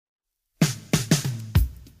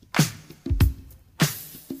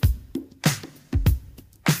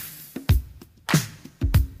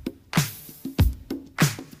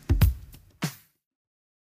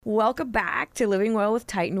Welcome back to Living Well with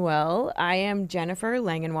TitanWELL. I am Jennifer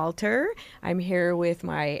Langenwalter. I'm here with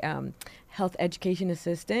my health education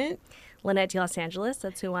assistant, Lynnette De Los Angeles,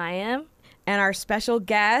 that's who I am. And our special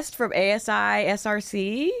guest from ASI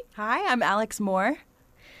SRC. Hi, I'm Aleks Moore.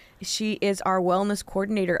 She is our wellness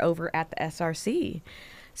coordinator over at the SRC.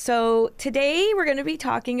 So today we're going to be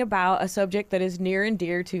talking about a subject that is near and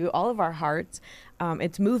dear to all of our hearts.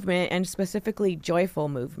 It's movement, and specifically joyful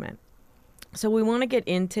movement. So we want to get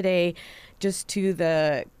in today just to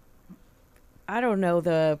the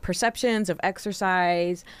perceptions of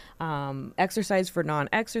exercise, exercise for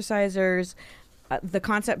non-exercisers, the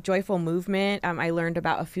concept joyful movement. I learned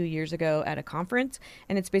about a few years ago at a conference,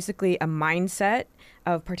 and it's basically a mindset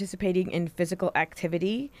of participating in physical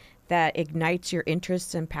activity that ignites your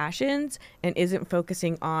interests and passions and isn't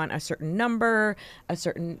focusing on a certain number, a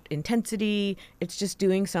certain intensity. It's just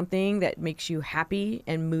doing something that makes you happy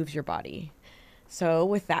and moves your body. So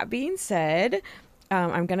with that being said,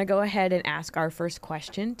 I'm going to go ahead and ask our first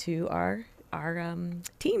question to our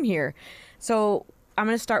team here. So I'm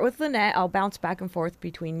going to start with Lynnette. I'll bounce back and forth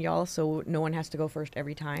between y'all so no one has to go first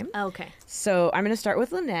every time. Okay. So I'm going to start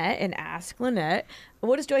with Lynnette and ask Lynnette,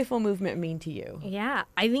 what does joyful movement mean to you? Yeah,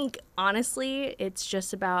 I think honestly, it's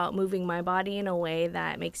just about moving my body in a way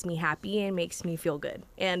that makes me happy and makes me feel good.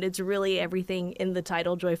 And it's really everything in the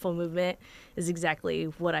title, joyful movement, is exactly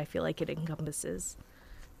what I feel like it encompasses.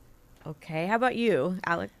 Okay, how about you,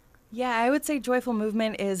 Aleks? Yeah, I would say joyful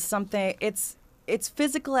movement is something, it's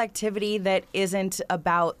physical activity that isn't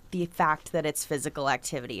about the fact that it's physical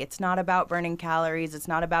activity. It's not about burning calories. It's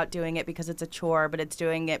not about doing it because it's a chore, but it's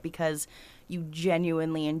doing it because you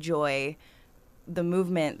genuinely enjoy the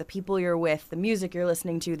movement, the people you're with, the music you're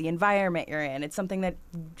listening to, the environment you're in. It's something that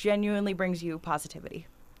genuinely brings you positivity.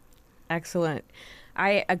 Excellent.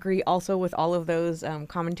 I agree also with all of those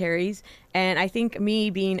commentaries. And I think me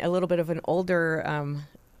being a little bit of an older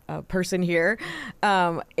person here,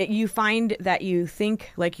 you find that you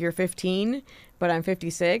think like you're 15, but I'm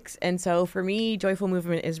 56. And so for me, joyful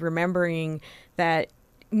movement is remembering that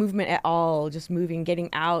movement at all, just moving, getting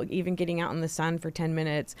out, even getting out in the sun for 10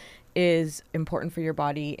 minutes is important for your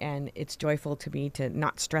body. And it's joyful to me to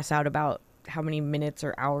not stress out about how many minutes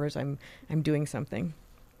or hours I'm doing something.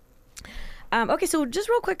 Okay, so just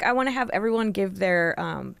real quick, I want to have everyone give their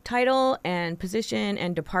title and position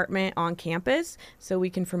and department on campus so we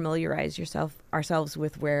can familiarize ourselves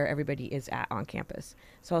with where everybody is at on campus.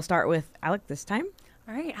 So I'll start with Aleks this time.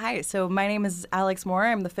 All right. Hi. So my name is Aleks Moore.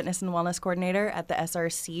 I'm the Fitness and Wellness Coordinator at the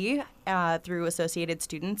SRC through Associated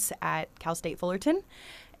Students at Cal State Fullerton.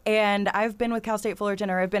 And I've been with Cal State Fullerton,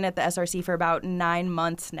 or I've been at the SRC for about 9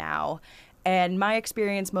 months now. And my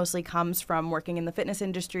experience mostly comes from working in the fitness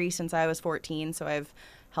industry since I was 14. So I've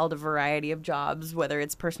held a variety of jobs, whether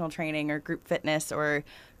it's personal training or group fitness or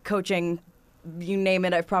coaching, you name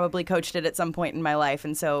it, I've probably coached it at some point in my life.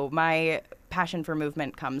 And so my passion for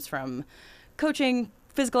movement comes from coaching,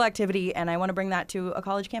 physical activity, and I want to bring that to a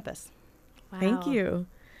college campus. Wow. Thank you.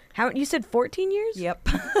 You said 14 years? Yep.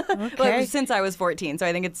 Okay. Well, since I was 14, so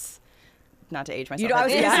I think it's, not to age myself. You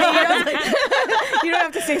don't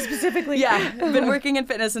have to say specifically. Yeah, I've been working in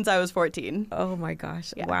fitness since I was 14. Oh my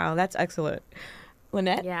gosh. Yeah. Wow, that's excellent.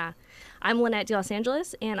 Lynnette? Yeah. I'm Lynnette De Los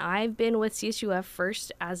Angeles, and I've been with CSUF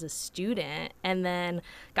first as a student and then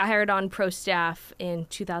got hired on pro staff in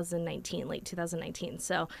late 2019.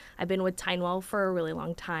 So I've been with TitanWELL for a really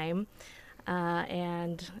long time,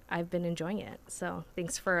 and I've been enjoying it. So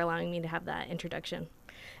thanks for allowing me to have that introduction.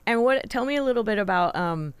 And tell me a little bit about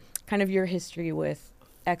kind of your history with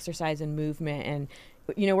exercise and movement. And,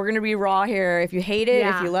 we're going to be raw here. If you hate it,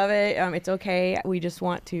 if you love it, it's okay. We just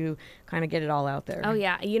want to kind of get it all out there. Oh,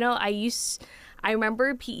 yeah. I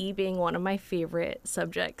remember PE being one of my favorite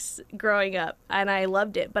subjects growing up, and I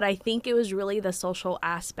loved it. But I think it was really the social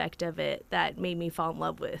aspect of it that made me fall in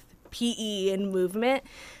love with PE and movement.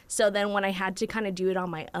 So then when I had to kind of do it on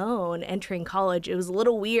my own entering college, it was a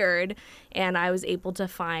little weird, and I was able to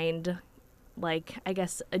find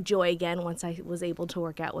a joy again once I was able to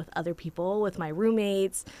work out with other people, with my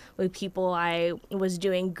roommates, with people I was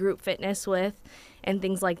doing group fitness with and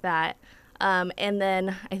things like that. And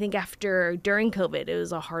then I think during COVID, it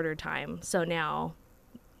was a harder time. So now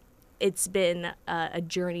it's been a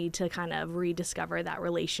journey to kind of rediscover that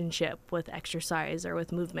relationship with exercise or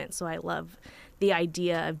with movement. So I love the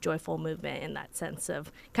idea of joyful movement in that sense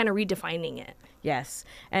of kind of redefining it. Yes.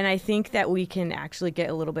 And I think that we can actually get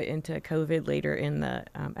a little bit into COVID later in the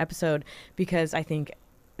episode, because I think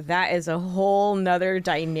that is a whole nother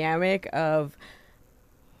dynamic of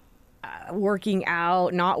working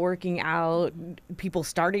out, not working out, people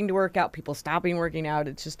starting to work out, people stopping working out.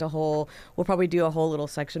 It's just we'll probably do a whole little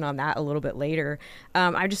section on that a little bit later.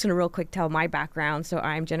 I'm just going to real quick tell my background. So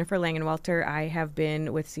I'm Jennifer Langenwalter. I have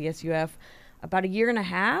been with CSUF about a year and a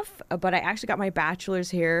half, but I actually got my bachelor's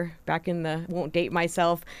here back in the, won't date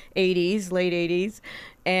myself, 80s, late 80s.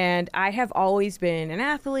 And I have always been an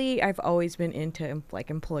athlete. I've always been into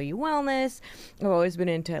like employee wellness. I've always been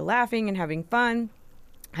into laughing and having fun.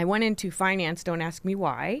 I went into finance, don't ask me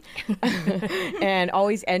why, and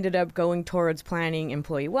always ended up going towards planning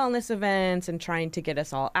employee wellness events and trying to get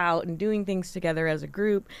us all out and doing things together as a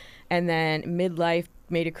group. And then midlife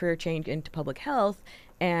made a career change into public health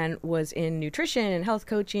and was in nutrition and health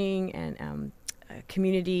coaching and a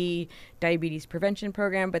community diabetes prevention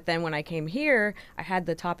program. But then when I came here, I had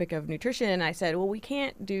the topic of nutrition, and I said, well, we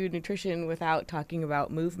can't do nutrition without talking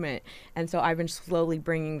about movement. And so I've been slowly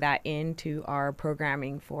bringing that into our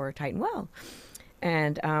programming for TitanWELL.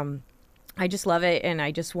 And I just love it, and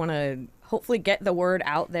I just want to hopefully get the word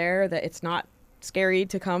out there that it's not scary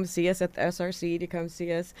to come see us at the SRC, to come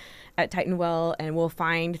see us at TitanWELL, and we'll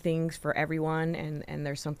find things for everyone, and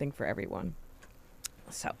there's something for everyone.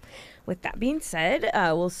 So with that being said,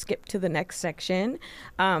 we'll skip to the next section.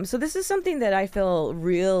 So this is something that I feel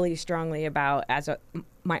really strongly about as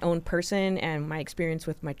my own person and my experience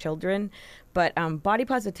with my children, but body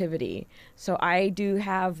positivity. So I do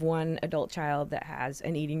have one adult child that has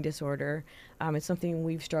an eating disorder. It's something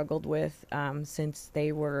we've struggled with since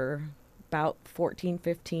they were about 14,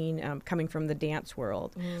 15, coming from the dance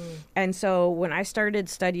world. And so when I started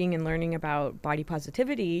studying and learning about body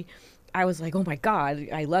positivity, I was like, oh my God,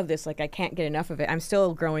 I love this. Like, I can't get enough of it. I'm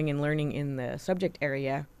still growing and learning in the subject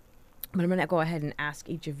area. But I'm going to go ahead and ask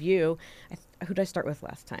each of you. Who did I start with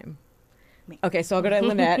last time? Me. Okay, so I'll go to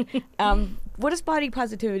Lynnette. What does body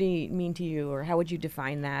positivity mean to you, or how would you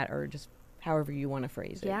define that, or just however you want to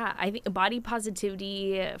phrase it? Yeah, I think body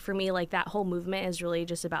positivity for me, like that whole movement is really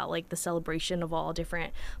just about like the celebration of all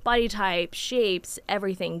different body types, shapes,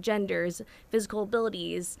 everything, genders, physical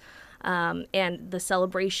abilities, and the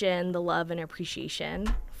celebration, the love and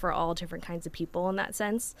appreciation for all different kinds of people in that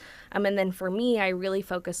sense. And then for me, I really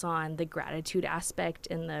focus on the gratitude aspect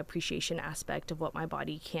and the appreciation aspect of what my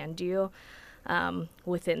body can do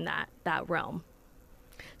within that realm.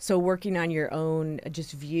 So working on your own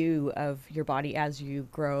just view of your body as you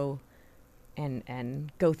grow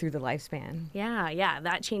and go through the lifespan. Yeah,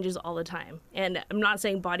 that changes all the time. And I'm not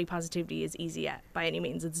saying body positivity is easy by any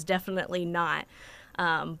means. It's definitely not.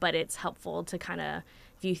 But it's helpful to kind of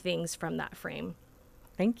view things from that frame.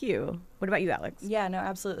 Thank you. What about you, Aleks? Yeah, no,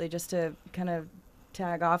 absolutely. Just to kind of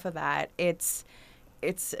tag off of that, it's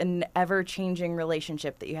an ever-changing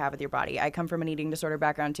relationship that you have with your body. I come from an eating disorder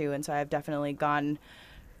background too, and so I've definitely gone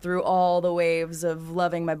through all the waves of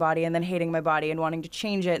loving my body and then hating my body and wanting to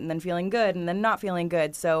change it and then feeling good and then not feeling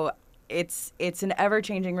good. So it's an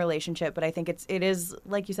ever-changing relationship, but I think it is,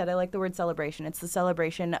 like you said, I like the word celebration. It's the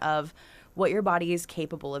celebration of what your body is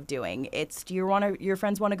capable of doing. It's, your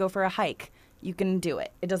friends want to go for a hike? You can do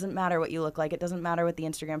it. It doesn't matter what you look like. It doesn't matter what the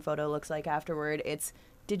Instagram photo looks like afterward. It's,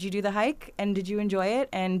 did you do the hike, and did you enjoy it,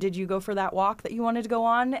 and did you go for that walk that you wanted to go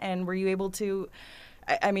on, and were you able to,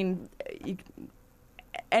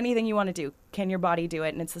 anything you want to do, can your body do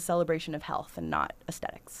it? And it's the celebration of health and not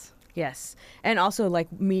aesthetics. Yes. And also like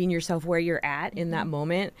meeting yourself where you're at in that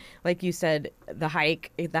moment. Like you said, the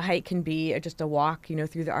hike can be just a walk,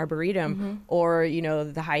 through the Arboretum, or,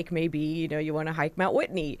 the hike may be, you want to hike Mount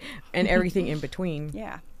Whitney and everything in between.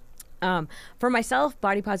 Yeah. For myself,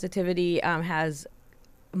 body positivity has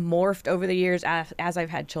morphed over the years as I've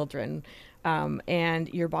had children. And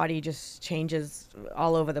your body just changes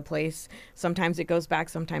all over the place. Sometimes it goes back,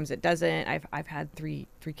 sometimes it doesn't. I've had three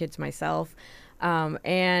kids myself.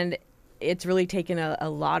 And it's really taken a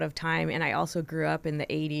lot of time. And I also grew up in the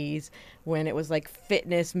 80s when it was like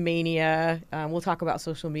fitness mania. We'll talk about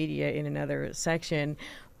social media in another section,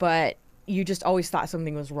 but you just always thought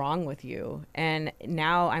something was wrong with you. And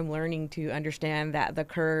now I'm learning to understand that the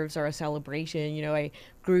curves are a celebration. I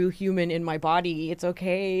grew human in my body. It's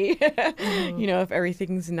okay. If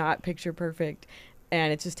everything's not picture perfect.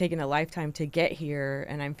 And it's just taken a lifetime to get here,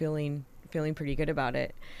 and I'm feeling pretty good about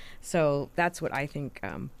it. So that's what I think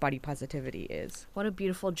body positivity is. What a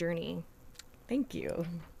beautiful journey. Thank you.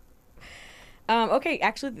 Okay,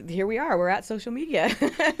 actually, here we are. We're at social media.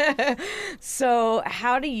 So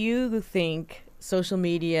how do you think social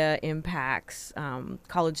media impacts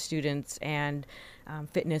college students and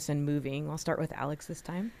fitness and moving? I'll start with Aleks this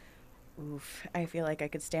time. Oof, I feel like I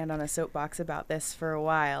could stand on a soapbox about this for a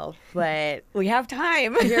while, but we have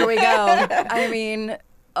time. Here we go. I mean,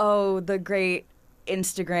 the great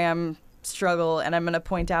Instagram struggle, and I'm going to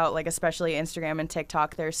point out, like, especially Instagram and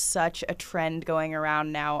TikTok, there's such a trend going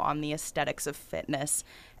around now on the aesthetics of fitness.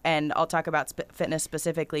 And I'll talk about fitness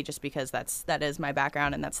specifically just because that is my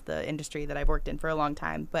background and that's the industry that I've worked in for a long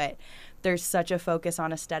time. But there's such a focus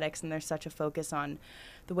on aesthetics and there's such a focus on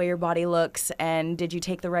the way your body looks and did you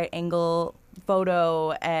take the right angle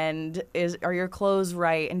photo and are your clothes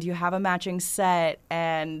right and do you have a matching set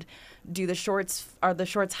and are the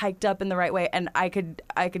shorts hiked up in the right way? And I could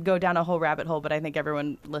go down a whole rabbit hole, but I think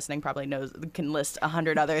everyone listening probably can list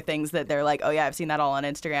 100 other things that they're like, oh yeah, I've seen that all on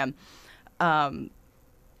Instagram.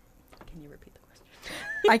 Can you repeat the question?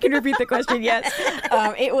 I can repeat the question, yes.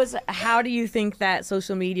 It was, how do you think that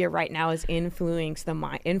social media right now is influencing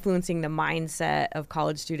the mindset of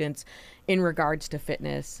college students in regards to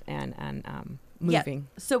fitness and moving?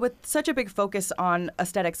 Yeah. So with such a big focus on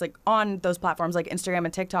aesthetics, like on those platforms like Instagram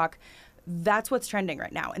and TikTok, that's what's trending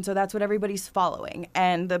right now. And so that's what everybody's following.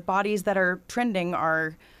 And the bodies that are trending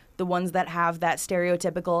are the ones that have that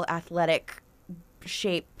stereotypical athletic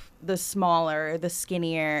shape, the smaller, the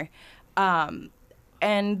skinnier. And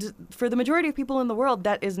for the majority of people in the world,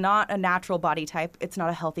 that is not a natural body type. It's not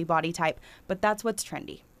a healthy body type, but that's what's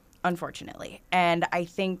trendy, unfortunately. And I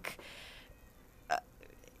think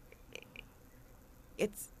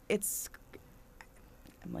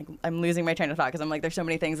I'm losing my train of thought because I'm like, there's so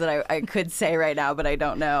many things that I could say right now, but I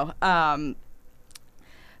don't know.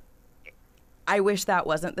 I wish that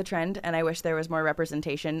wasn't the trend, and I wish there was more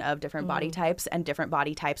representation of different body types and different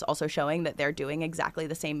body types also showing that they're doing exactly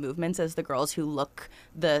the same movements as the girls who look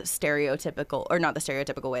the stereotypical, or not the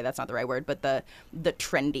stereotypical way, that's not the right word, but the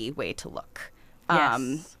trendy way to look.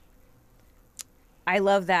 Yes. I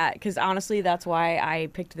love that because honestly, that's why I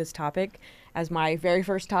picked this topic as my very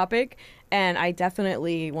first topic. And I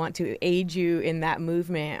definitely want to aid you in that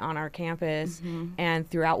movement on our campus and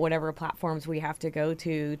throughout whatever platforms we have to go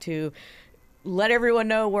to let everyone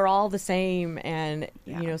know we're all the same. And,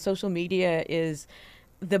 you know, social media is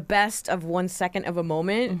the best of 1 second of a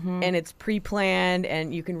moment and it's pre-planned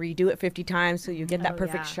and you can redo it 50 times so you get that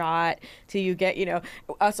perfect shot till you get, you know,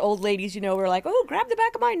 us old ladies, you know, we're like, oh, grab the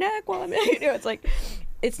back of my neck while I'm, you know, it's like,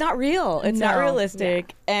 it's not real. It's not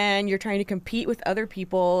realistic. And you're trying to compete with other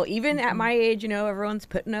people. Even at my age, you know, everyone's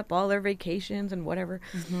putting up all their vacations and whatever.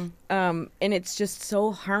 And it's just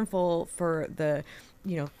so harmful for the,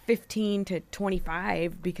 you know, 15 to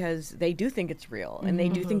 25 because they do think it's real and they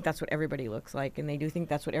do think that's what everybody looks like and they do think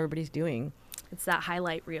that's what everybody's doing. It's that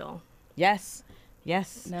highlight reel. Yes.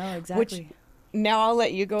 Yes. No, exactly. Now I'll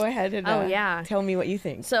let you go ahead and tell me what you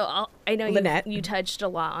think. So I know Lynnette. you touched a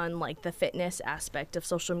lot on like the fitness aspect of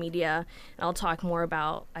social media. And I'll talk more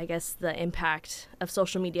about, I guess, the impact of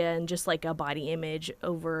social media and just like a body image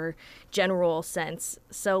over general sense.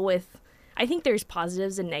 So I think there's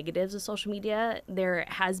positives and negatives of social media. There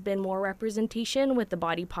has been more representation with the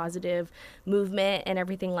body positive movement and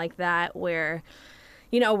everything like that where,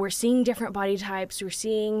 you know, we're seeing different body types. We're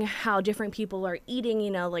seeing how different people are eating, you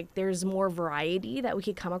know, like there's more variety that we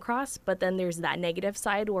could come across. But then there's that negative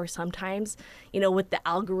side where sometimes, you know, with the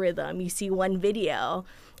algorithm, you see one video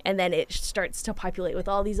and then it starts to populate with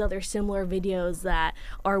all these other similar videos that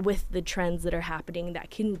are with the trends that are happening that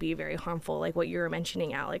can be very harmful, like what you were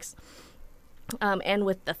mentioning, Aleks. And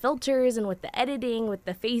with the filters and with the editing, with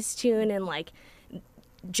the Facetune and like,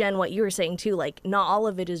 Jen, what you were saying too, like not all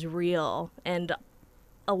of it is real and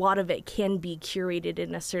a lot of it can be curated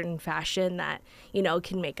in a certain fashion that, you know,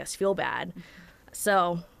 can make us feel bad.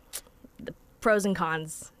 So the pros and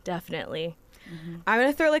cons, definitely. I'm going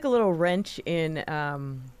to throw like a little wrench in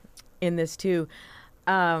this too.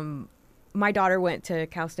 My daughter went to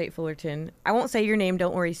Cal State Fullerton. I won't say your name.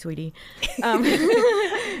 Don't worry, sweetie.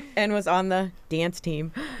 And was on the dance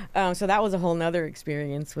team. So that was a whole nother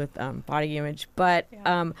experience with body image. But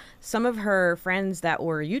some of her friends that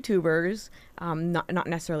were YouTubers, not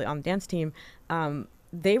necessarily on the dance team,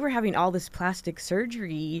 they were having all this plastic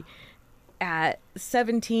surgery at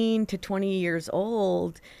 17 to 20 years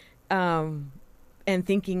old and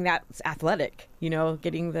thinking that's athletic, you know,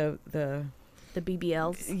 getting the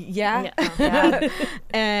BBLs. Yeah.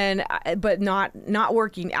 And but not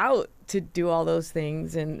working out to do all those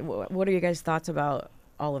things. And what are you guys' thoughts about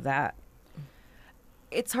all of that?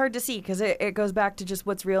 It's hard to see because it goes back to just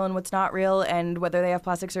what's real and what's not real and whether they have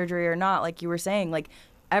plastic surgery or not. Like you were saying, like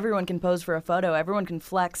everyone can pose for a photo. Everyone can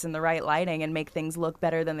flex in the right lighting and make things look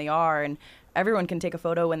better than they are. And everyone can take a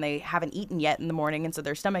photo when they haven't eaten yet in the morning, and so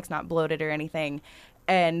their stomach's not bloated or anything.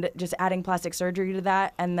 And just adding plastic surgery to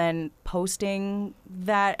that and then posting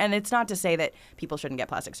that. And it's not to say that people shouldn't get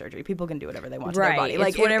plastic surgery. People can do whatever they want to their body.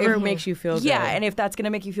 Like whatever makes you feel good. Yeah, and if that's going to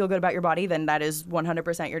make you feel good about your body, then that is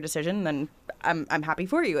 100% your decision. Then I'm happy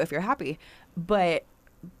for you if you're happy. But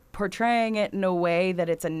portraying it in a way that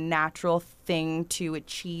it's a natural thing to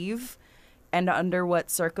achieve and under what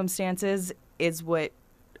circumstances is what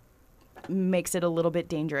makes it a little bit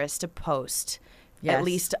dangerous to post. Yes. At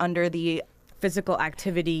least under the physical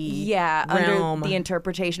activity realm. Under the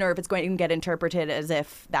interpretation, or if it's going to get interpreted as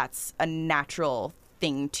if that's a natural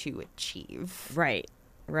thing to achieve. Right.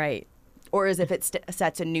 Or as if it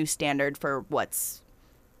sets a new standard for what's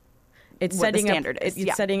it's what setting the standard up, is.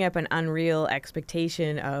 It's setting up an unreal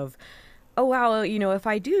expectation of, oh, wow, if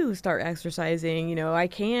I do start exercising, I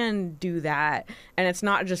can do that. And it's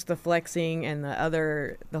not just the flexing and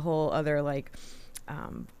the whole other like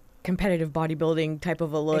competitive bodybuilding type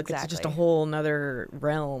of a look. Exactly. It's just a whole nother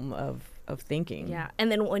realm of thinking. Yeah.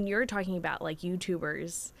 And then when you're talking about like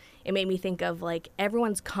YouTubers, it made me think of like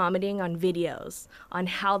everyone's commenting on videos on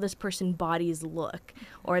how this person's bodies look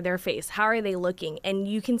or their face. How are they looking? And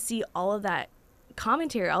you can see all of that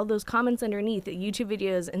commentary, all those comments underneath YouTube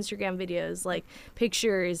videos, Instagram videos, like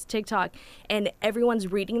pictures, TikTok, and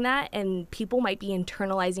everyone's reading that, and people might be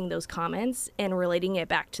internalizing those comments and relating it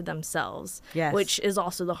back to themselves. Yes. Which is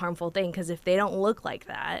also the harmful thing, because if they don't look like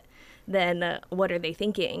that, then what are they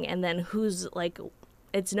thinking? And then who's like,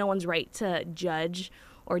 it's no one's right to judge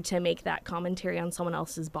or to make that commentary on someone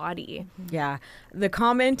else's body. Yeah. The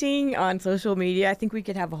commenting on social media, I think we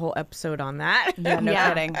could have a whole episode on that. Yeah, no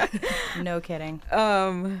kidding. No kidding.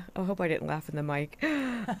 I hope I didn't laugh in the mic.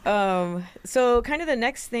 So kind of the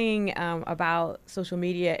next thing about social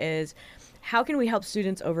media is how can we help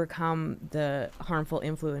students overcome the harmful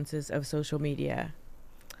influences of social media?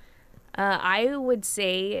 I would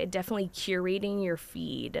say definitely curating your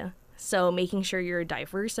feed. So making sure you're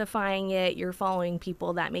diversifying it, you're following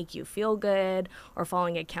people that make you feel good or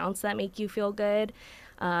following accounts that make you feel good.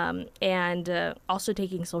 And also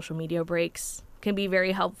taking social media breaks can be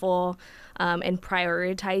very helpful, and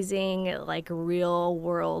prioritizing like real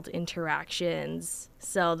world interactions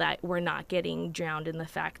so that we're not getting drowned in the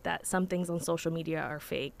fact that some things on social media are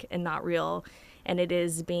fake and not real, and it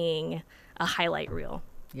is being a highlight reel.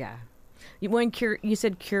 Yeah. You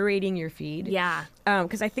said curating your feed. Yeah.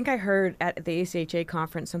 Because I think I heard at the ACHA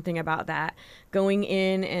conference something about that, going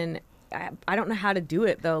in and I don't know how to do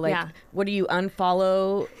it though. Like, what do you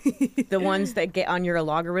unfollow the ones that get on your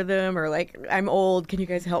algorithm, or like, I'm old, can you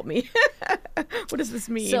guys help me? What does this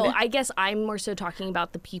mean? So I guess I'm more so talking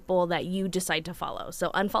about the people that you decide to follow. So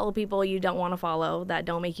unfollow people you don't want to follow that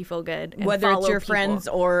don't make you feel good. And whether it's your people. friends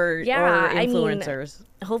or influencers. I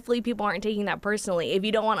mean, hopefully people aren't taking that personally. If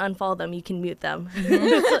you don't want to unfollow them, you can mute them.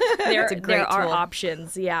 There are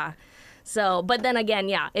options. Yeah. So, but then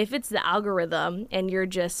again, if it's the algorithm and you're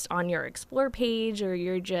just on your Explore page or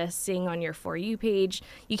you're just seeing on your For You page,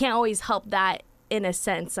 you can't always help that in a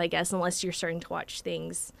sense, I guess, unless you're starting to watch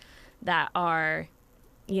things that are,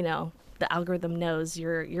 the algorithm knows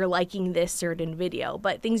you're liking this certain video.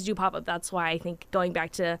 But things do pop up. That's why I think going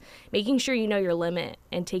back to making sure you know your limit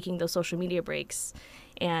and taking those social media breaks,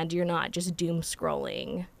 and you're not just doom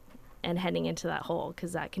scrolling and heading into that hole,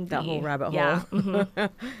 because that can be that whole rabbit hole. Yeah. Mm-hmm.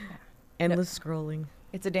 Endless scrolling.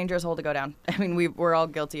 It's a dangerous hole to go down. I mean, we're all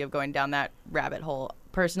guilty of going down that rabbit hole.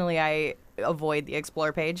 Personally, I avoid the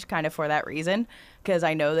Explore page kind of for that reason, because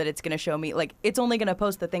I know that it's going to show me, like, it's only going to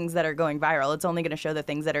post the things that are going viral. It's only going to show the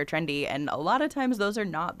things that are trendy. And a lot of times those are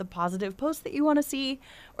not the positive posts that you want to see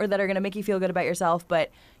or that are going to make you feel good about yourself.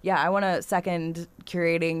 But yeah, I want to second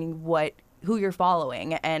curating who you're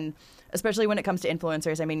following. And especially when it comes to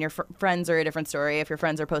influencers, I mean, your friends are a different story. If your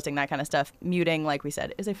friends are posting that kind of stuff, muting, like we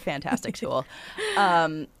said, is a fantastic tool.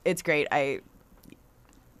 It's great. I'm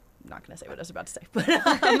not going to say what I was about to say.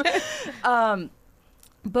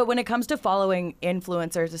 But when it comes to following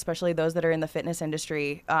influencers, especially those that are in the fitness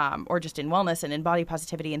industry, or just in wellness and in body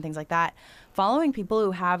positivity and things like that, following people who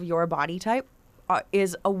have your body type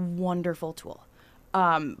is a wonderful tool.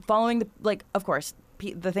 Following of course,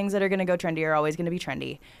 the things that are going to go trendy are always going to be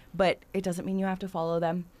trendy, but it doesn't mean you have to follow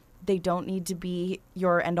them. They don't need to be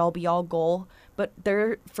your end all be all goal, but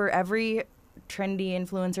for every trendy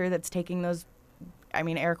influencer that's taking those I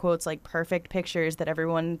mean, air quotes, like perfect pictures that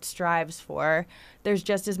everyone strives for. There's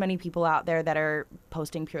just as many people out there that are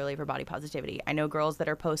posting purely for body positivity. I know girls that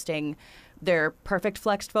are posting their perfect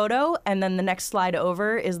flexed photo, and then the next slide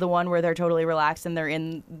over is the one where they're totally relaxed and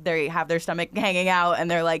they have their stomach hanging out, and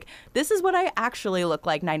they're like, this is what I actually look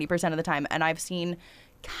like 90% of the time. And I've seen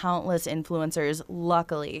countless influencers,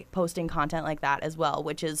 luckily, posting content like that as well,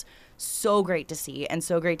 which is so great to see, and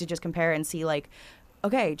so great to just compare and see, like,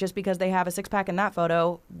 okay, just because they have a six-pack in that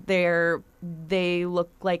photo, they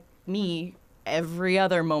look like me every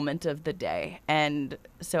other moment of the day. And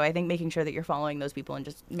so I think making sure that you're following those people and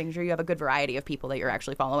just making sure you have a good variety of people that you're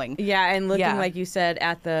actually following. Yeah, and looking, like you said,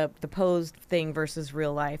 at the posed thing versus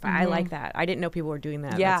real life. I like that. I didn't know people were doing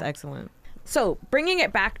that. Yeah. That's excellent. So bringing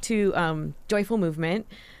it back to Joyful Movement,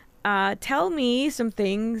 tell me some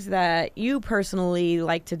things that you personally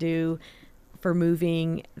like to do for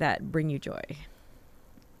moving that bring you joy.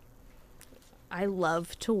 I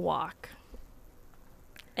love to walk.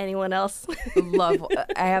 Anyone else? I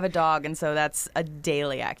have a dog, and so that's a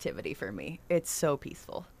daily activity for me. It's so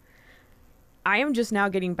peaceful. I am just now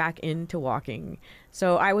getting back into walking.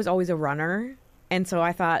 So I was always a runner. And so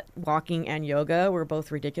I thought walking and yoga were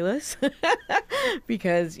both ridiculous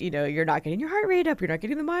because, you're not getting your heart rate up, you're not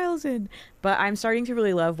getting the miles in. But I'm starting to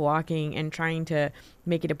really love walking and trying to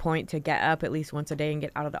make it a point to get up at least once a day and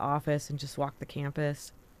get out of the office and just walk the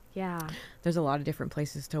campus. Yeah. There's a lot of different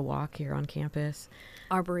places to walk here on campus.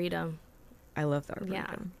 Arboretum. I love the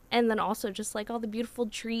Arboretum. Yeah. And then also just like all the beautiful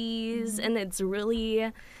trees. And it's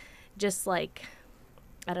really just like,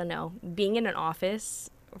 I don't know, being in an office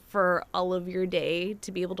for all of your day, to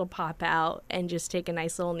be able to pop out and just take a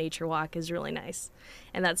nice little nature walk is really nice.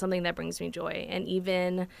 And that's something that brings me joy. And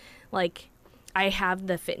even like I have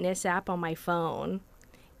the fitness app on my phone,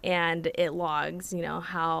 and it logs,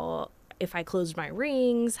 how, if I closed my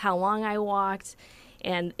rings, how long I walked,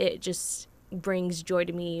 and it just brings joy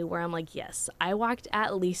to me where I'm like, yes, I walked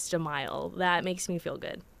at least a mile. That makes me feel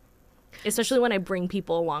good. Especially when I bring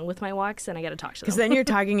people along with my walks and I got to talk to them. Because then you're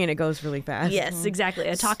talking and it goes really fast. Yes, exactly.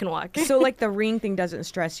 A talk and walk. So like the ring thing doesn't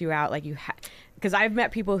stress you out, like because I've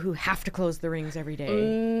met people who have to close the rings every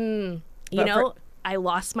day. I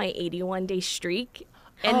lost my 81-day streak,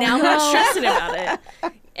 and now I'm not stressing about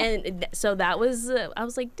it. And so that was, I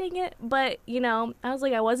was like, dang it. But, I was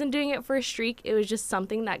like, I wasn't doing it for a streak. It was just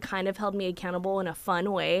something that kind of held me accountable in a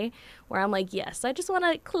fun way where I'm like, yes, I just want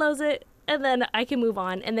to close it. And then I can move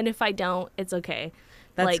on. And then if I don't, it's okay.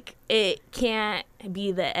 It can't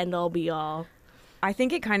be the end all be all. I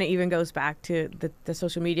think it kind of even goes back to the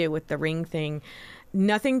social media with the ring thing.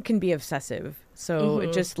 Nothing can be obsessive. So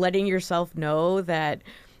just letting yourself know that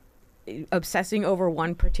obsessing over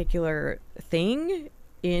one particular thing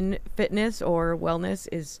in fitness or wellness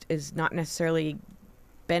is not necessarily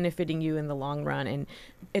benefiting you in the long run, and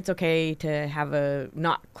it's okay to have a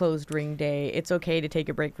not closed ring day. It's okay to take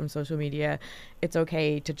a break from social media. It's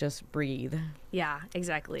okay to just breathe. Yeah,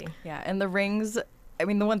 exactly. Yeah, and the rings, I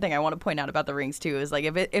mean, the one thing I want to point out about the rings too is like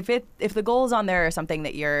if the goals on there are something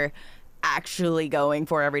that you're actually going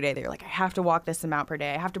for every day, that you're like, I have to walk this amount per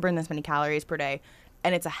day, I have to burn this many calories per day,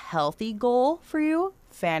 and it's a healthy goal for you,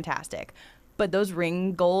 fantastic. But those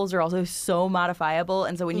ring goals are also so modifiable.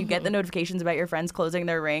 And so when you get the notifications about your friends closing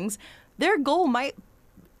their rings, their goal might,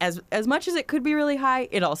 as much as it could be really high,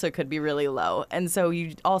 it also could be really low. And so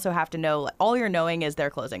you also have to know, all you're knowing is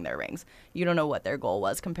they're closing their rings. You don't know what their goal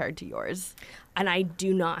was compared to yours. And I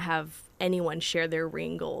do not have anyone share their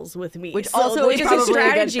ring goals with me. Which also is a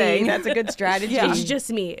strategy. a good thing. That's a good strategy. Yeah. It's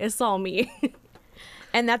just me. It's all me.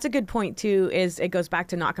 And that's a good point, too, is it goes back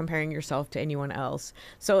to not comparing yourself to anyone else.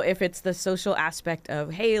 So if it's the social aspect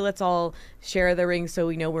of, hey, let's all share the ring so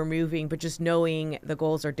we know we're moving, but just knowing the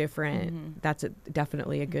goals are different, that's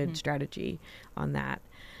definitely a good strategy on that.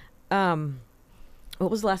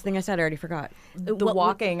 What was the last thing I said? I already forgot. The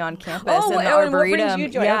walking on campus and the and Arboretum. what brings you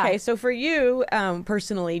joy? Yeah. Okay, so for you,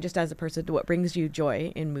 personally, just as a person, what brings you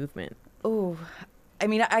joy in movement? Oh, I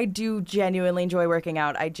mean, I do genuinely enjoy working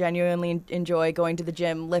out. I genuinely enjoy going to the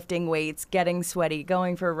gym, lifting weights, getting sweaty,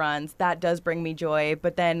 going for runs. That does bring me joy.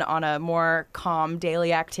 But then on a more calm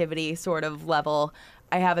daily activity sort of level,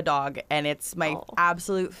 I have a dog, and it's my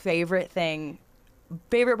absolute favorite thing.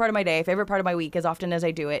 Favorite part of my day, favorite part of my week, as often as I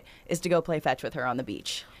do it, is to go play fetch with her on the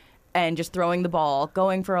beach. And just throwing the ball,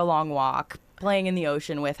 going for a long walk, playing in the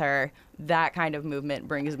ocean with her. That kind of movement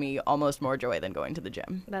brings me almost more joy than going to the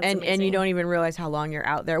gym. That's and amazing. you don't even realize how long you're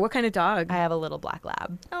out there. What kind of dog? I have a little black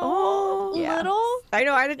lab. Oh, Yeah. little? I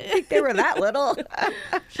know. I didn't think they were that little.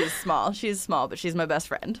 She's small. She's small, but she's my best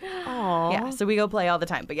friend. Aww. Yeah, so we go play all the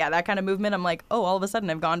time. But yeah, that kind of movement, I'm like, oh, all of a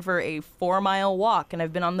sudden I've gone for a 4-mile walk and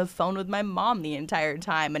I've been on the phone with my mom the entire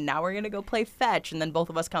time. And now we're going to go play fetch. And then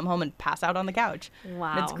both of us come home and pass out on the couch.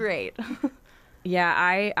 Wow. And it's great. Yeah,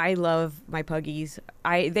 I love my puggies.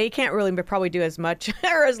 They can't really probably do as much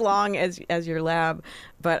or as long as your lab,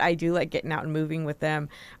 but I do like getting out and moving with them.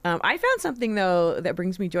 I found something though that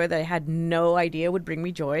brings me joy that I had no idea would bring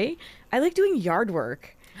me joy. I like doing yard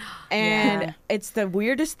work. And it's the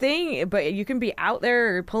weirdest thing, but you can be out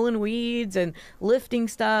there pulling weeds and lifting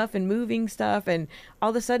stuff and moving stuff, and all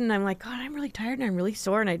of a sudden I'm like, God, I'm really tired and I'm really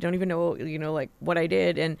sore and I don't even know, like what I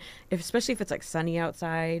did. And especially if it's like sunny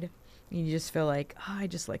outside, you just feel like, oh, I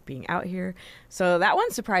just like being out here. So that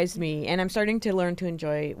one surprised me, and I'm starting to learn to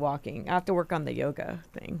enjoy walking. I have to work on the yoga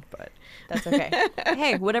thing, but that's okay.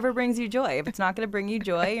 Hey, whatever brings you joy. If it's not going to bring you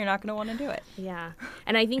joy, you're not going to want to do it. Yeah.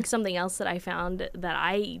 And I think something else that I found that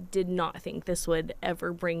I did not think this would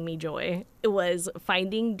ever bring me joy was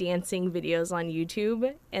finding dancing videos on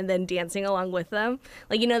YouTube and then dancing along with them.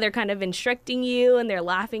 Like, they're kind of instructing you and they're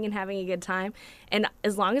laughing and having a good time. And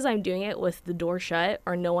as long as I'm doing it with the door shut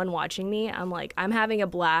or no one watching me, I'm like, I'm having a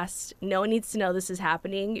blast. No one needs to know this is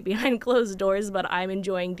happening behind closed doors, but I'm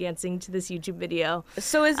enjoying dancing to this YouTube video.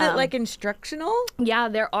 So is it like instructional? Yeah,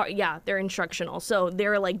 they're instructional. So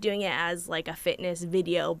they're like doing it as like a fitness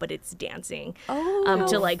video, but it's dancing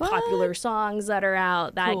to like fun. popular songs that are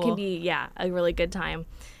out. That Cool. can be, a really good time.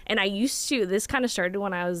 And this kind of started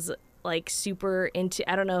when I was like super into,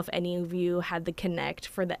 I don't know if any of you had the Kinect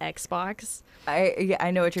for the Xbox. I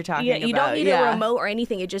know what you're talking about. You don't need a remote or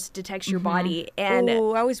anything. It just detects your body. And I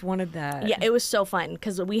always wanted that. yeah, it was so fun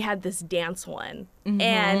because we had this dance one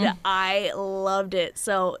and I loved it.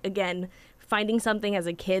 So again, finding something as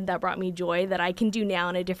a kid that brought me joy that I can do now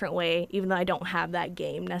in a different way, even though I don't have that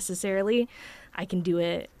game necessarily, I can do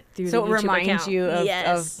it through the YouTube So it reminds account. you of,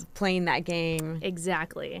 Yes. of playing that game.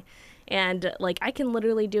 Exactly. And like I can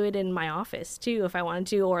literally do it in my office too if I wanted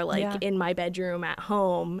to, or like in my bedroom at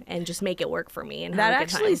home and just make it work for me. And That have a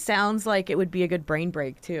good actually time. sounds like it would be a good brain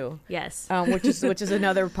break too. Yes. Which is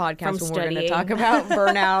another podcast From when we're going to studying. talk about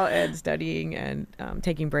burnout and studying and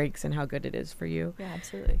taking breaks and how good it is for you. Yeah,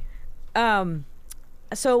 absolutely.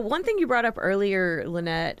 So one thing you brought up earlier,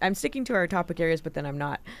 Lynnette, I'm sticking to our topic areas, but then I'm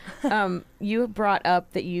not. You brought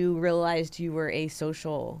up that you realized you were a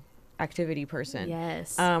social activity person.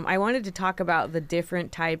 Yes. I wanted to talk about the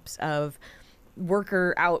different types of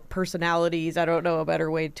worker out personalities. I don't know a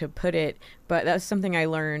better way to put it, but that's something I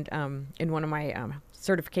learned in one of my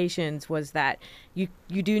certifications, was that you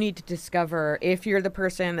do need to discover if you're the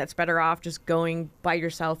person that's better off just going by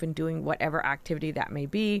yourself and doing whatever activity that may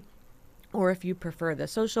be, or if you prefer the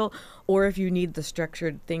social, or if you need the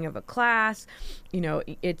structured thing of a class.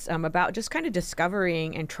 It's about just kind of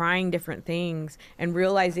discovering and trying different things and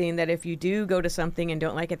realizing that if you do go to something and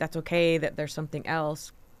don't like it, that's okay, that there's something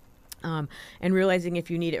else. And realizing if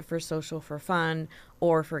you need it for social, for fun,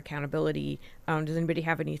 or for accountability. Does anybody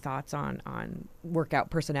have any thoughts on workout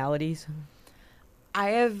personalities?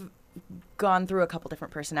 I have gone through a couple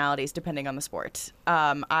different personalities depending on the sport.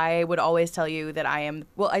 I would always tell you that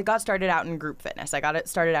I got started out in group fitness. I got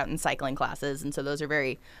started out in cycling classes, and so those are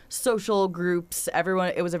very social groups.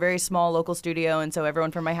 It was a very small local studio, and so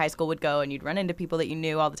everyone from my high school would go, and you'd run into people that you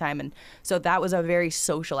knew all the time, and so that was a very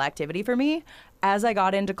social activity for me. As I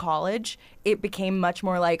got into college, it became much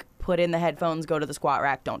more like put in the headphones, go to the squat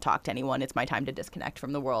rack, don't talk to anyone. It's my time to disconnect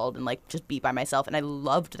from the world and like just be by myself, and I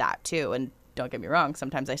loved that too. And don't get me wrong,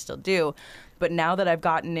 sometimes I still do. But now that I've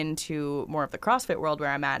gotten into more of the CrossFit world where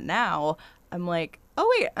I'm at now, I'm like,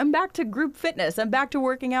 oh wait, I'm back to group fitness. I'm back to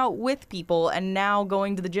working out with people. And now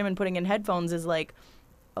going to the gym and putting in headphones is like,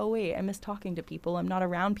 oh wait, I miss talking to people. I'm not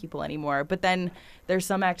around people anymore. But then there's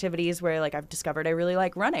some activities where like I've discovered I really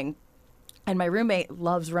like running. And my roommate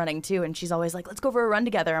loves running too, and she's always like, let's go for a run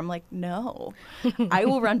together. I'm like, no, I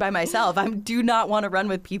will run by myself. I do not want to run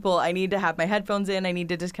with people. I need to have my headphones in. I need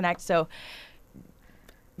to disconnect. So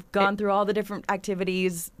gone through all the different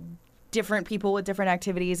activities, different people with different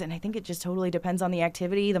activities, and I think it just totally depends on the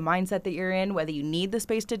activity, the mindset that you're in, whether you need the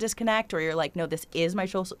space to disconnect or you're like, no, this is my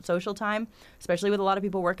social time, especially with a lot of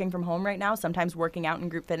people working from home right now. Sometimes working out in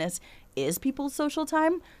group fitness is people's social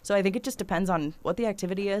time. So I think it just depends on what the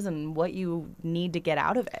activity is and what you need to get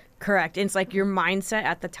out of it. Correct. It's like your mindset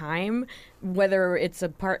at the time, whether it's a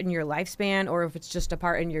part in your lifespan or if it's just a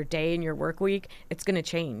part in your day and your work week, it's going to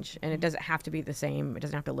change. And it doesn't have to be the same. It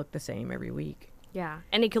doesn't have to look the same every week. Yeah,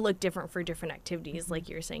 and it could look different for different activities, like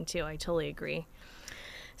you were saying, too. I totally agree.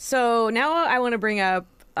 So now I want to bring up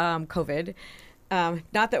COVID. Not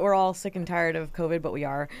that we're all sick and tired of COVID, but we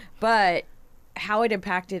are. But how it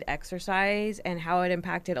impacted exercise and how it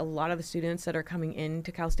impacted a lot of the students that are coming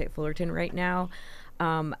into Cal State Fullerton right now.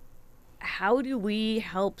 How do we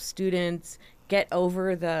help students get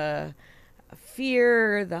over the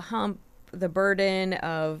fear, the hump, the burden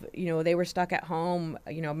of, they were stuck at home,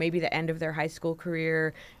 maybe the end of their high school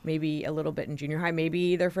career, maybe a little bit in junior high,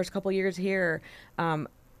 maybe their first couple years here.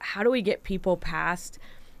 How do we get people past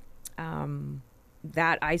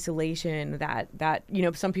that isolation, that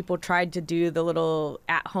some people tried to do the little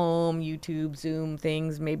at-home YouTube, Zoom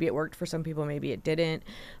things. Maybe it worked for some people, maybe it didn't.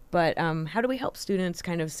 But how do we help students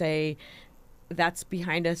kind of say, that's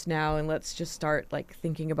behind us now, and let's just start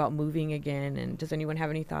thinking about moving again? And does anyone have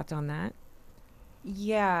any thoughts on that?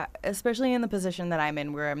 Yeah, especially in the position that I'm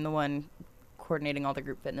in, where I'm the one coordinating all the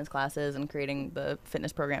group fitness classes and creating the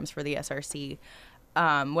fitness programs for the SRC.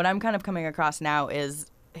 What I'm kind of coming across now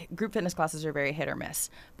is group fitness classes are very hit or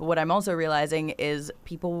miss. But what I'm also realizing is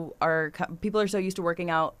people are so used to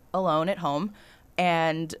working out alone at home.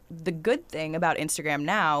 And the good thing about Instagram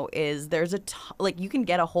now is there's you can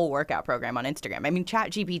get a whole workout program on Instagram. I mean,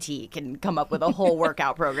 ChatGPT can come up with a whole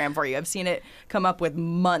workout program for you. I've seen it come up with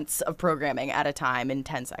months of programming at a time in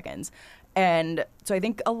 10 seconds. And so I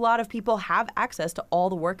think a lot of people have access to all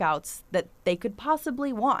the workouts that they could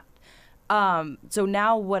possibly want. So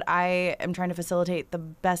now what I am trying to facilitate the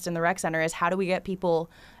best in the rec center is how do we get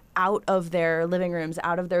people out of their living rooms,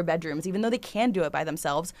 out of their bedrooms, even though they can do it by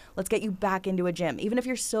themselves. Let's get you back into a gym. Even if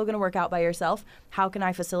you're still going to work out by yourself, how can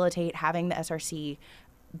I facilitate having the SRC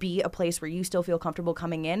be a place where you still feel comfortable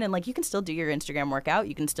coming in? And you can still do your Instagram workout.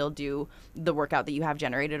 You can still do the workout that you have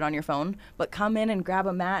generated on your phone, but come in and grab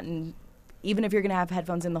a mat, and even if you're going to have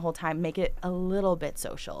headphones in the whole time, make it a little bit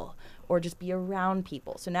social or just be around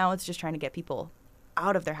people. So now it's just trying to get people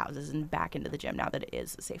out of their houses and back into the gym now that it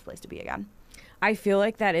is a safe place to be again. I feel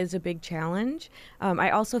like that is a big challenge. I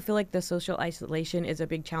also feel like the social isolation is a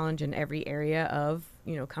big challenge in every area of,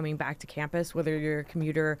 coming back to campus, whether you're a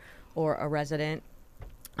commuter or a resident.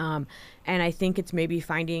 And I think it's maybe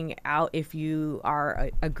finding out if you are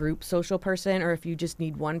a group social person or if you just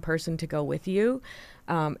need one person to go with you,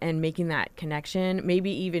 and making that connection, maybe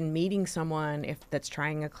even meeting someone that's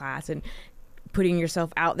trying a class and putting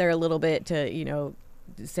yourself out there a little bit to,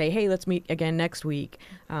 say, hey, let's meet again next week,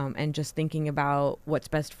 and just thinking about what's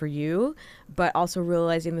best for you, but also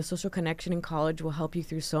realizing the social connection in college will help you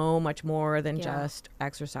through so much more than just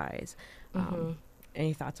exercise.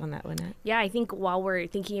 Any thoughts on that, Lynnette? Yeah, I think while we're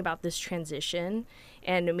thinking about this transition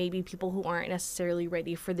and maybe people who aren't necessarily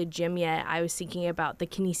ready for the gym yet, I was thinking about the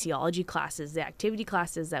kinesiology classes, the activity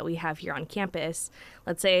classes that we have here on campus.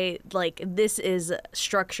 Let's say this is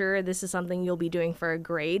structure, this is something you'll be doing for a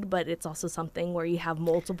grade, but it's also something where you have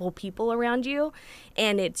multiple people around you,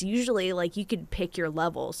 and it's usually you could pick your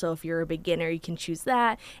level. So if you're a beginner, you can choose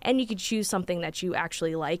that, and you could choose something that you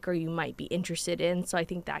actually like or you might be interested in. So I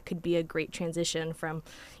think that could be a great transition from,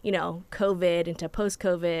 COVID into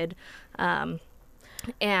post-COVID,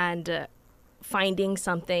 and finding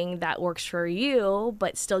something that works for you,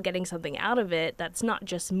 but still getting something out of it that's not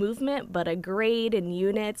just movement, but a grade and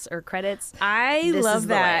units or credits. I love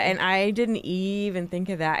that, and I didn't even think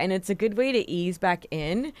of that. And it's a good way to ease back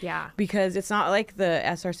in. Yeah. Because it's not like the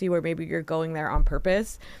SRC where maybe you're going there on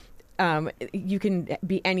purpose. You can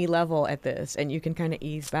be any level at this, and you can kind of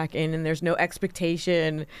ease back in, and there's no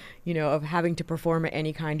expectation, of having to perform at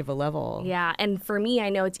any kind of a level. Yeah, and for me, I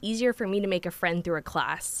know it's easier for me to make a friend through a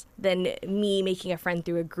class than me making a friend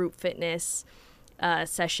through a group fitness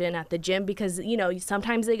session at the gym, because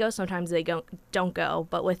sometimes they go, sometimes they don't go.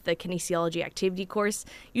 But with the kinesiology activity course,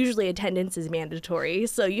 usually attendance is mandatory,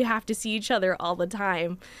 so you have to see each other all the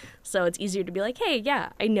time. So it's easier to be like, hey, yeah,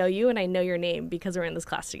 I know you and I know your name because we're in this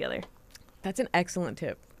class together. That's an excellent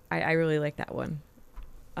tip. I really like that one.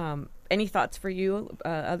 Any thoughts for you,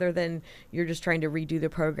 other than you're just trying to redo the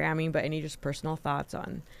programming, but any just personal thoughts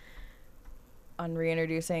on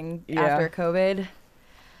reintroducing after COVID?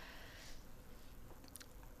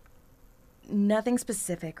 Nothing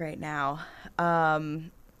specific right now.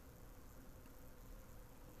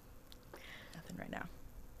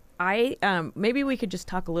 I maybe we could just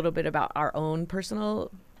talk a little bit about our own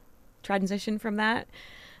personal transition from that.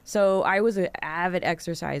 So I was an avid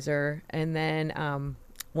exerciser, and then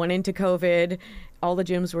went into COVID. All the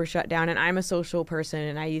gyms were shut down, and I'm a social person,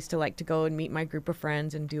 and I used to like to go and meet my group of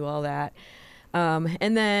friends and do all that.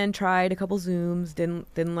 And then tried a couple Zooms,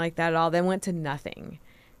 didn't like that at all. Then went to nothing,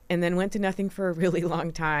 and then went to nothing for a really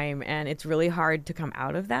long time, and it's really hard to come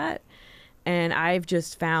out of that. And I've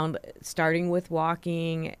just found, starting with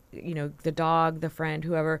walking, you know, the dog, the friend,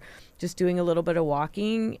 whoever, just doing a little bit of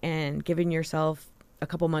walking and giving yourself a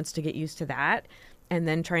couple months to get used to that, and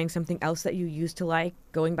then trying something else that you used to like,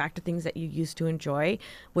 going back to things that you used to enjoy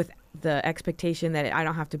with the expectation that I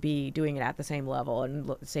don't have to be doing it at the same level and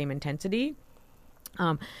the same intensity.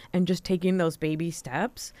 And just taking those baby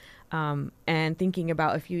steps, and thinking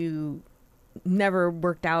about, if you never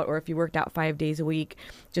worked out, or if you worked out 5 days a week,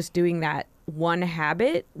 just doing that one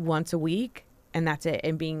habit once a week, and that's it,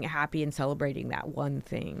 and being happy and celebrating that one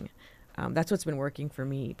thing. That's what's been working for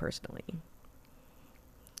me personally.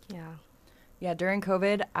 Yeah, during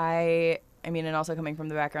COVID, I mean, and also coming from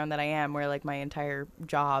the background that I am, where like my entire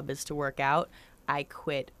job is to work out, I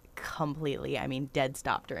quit completely. I mean, dead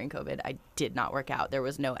stop during COVID. I did not work out. There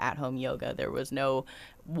was no at-home yoga. There was no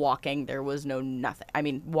walking. There was no nothing. I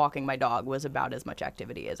mean, walking my dog was about as much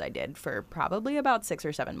activity as I did for probably about 6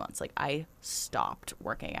 or 7 months. Like, I stopped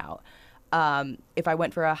working out. If I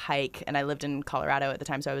went for a hike, and I lived in Colorado at the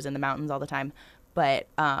time, so I was in the mountains all the time, but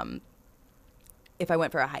if I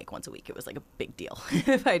went for a hike once a week, it was like a big deal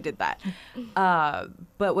if I did that.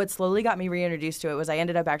 But what slowly got me reintroduced to it was I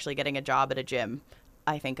ended up actually getting a job at a gym,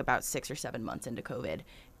 I think about 6 or 7 months into COVID.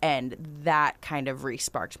 And that kind of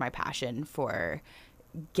re-sparked my passion for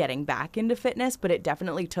getting back into fitness. But it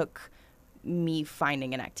definitely took me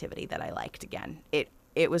finding an activity that I liked again.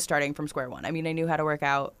 It was starting from square one. I mean, I knew how to work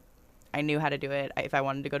out. I knew how to do it. If I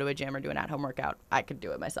wanted to go to a gym or do an at-home workout, I could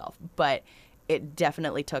do it myself. But it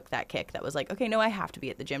definitely took that kick that was like, okay, no, I have to be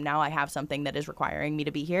at the gym now. I have something that is requiring me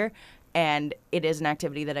to be here. And it is an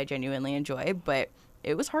activity that I genuinely enjoy. But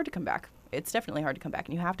it was hard to come back. It's definitely hard to come back,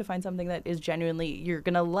 and you have to find something that is genuinely you're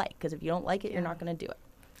going to like, because if you don't like it, you're not going to do it.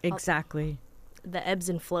 Exactly. The ebbs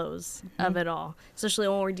and flows of it all, especially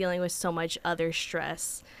when we're dealing with so much other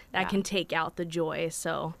stress that can take out the joy.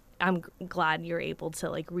 So I'm glad you're able to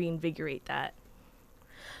like reinvigorate that.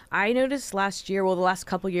 I noticed last year, well, the last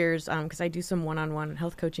couple years, because I do some one-on-one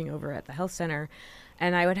health coaching over at the health center,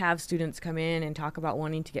 and I would have students come in and talk about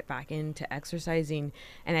wanting to get back into exercising,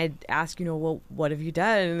 and I'd ask, you know, well, what have you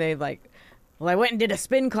done? And they'd like, well, I went and did a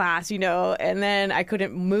spin class, you know, and then I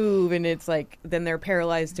couldn't move, and it's like, then they're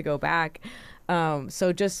paralyzed to go back.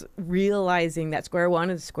 So just realizing that square one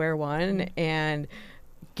is square one, and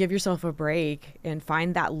give yourself a break and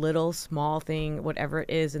find that little small thing, whatever it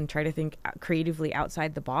is, and try to think creatively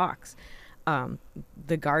outside the box.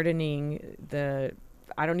 The gardening,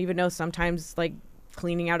 I don't even know, sometimes like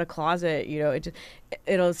cleaning out a closet, you know,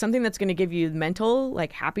 it'll something that's going to give you mental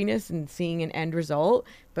like happiness and seeing an end result,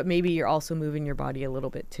 but maybe you're also moving your body a little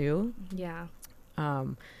bit too. Yeah.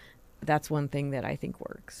 That's one thing that I think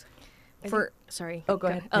works. Sorry. Oh, go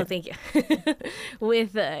ahead. Oh, thank you.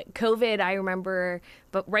 With COVID, I remember,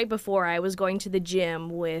 but right before, I was going to the gym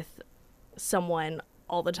with someone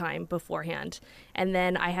all the time beforehand. And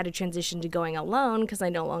then I had to transition to going alone because I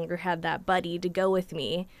no longer had that buddy to go with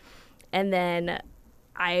me. And then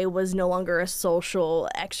I was no longer a social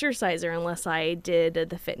exerciser unless I did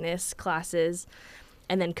the fitness classes.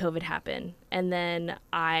 And then COVID happened. And then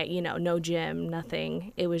no gym,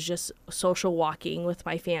 nothing. It was just social walking with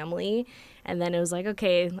my family. And then it was like,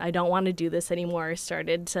 okay, I don't want to do this anymore. I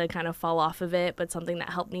started to kind of fall off of it. But something that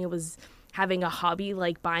helped me was having a hobby,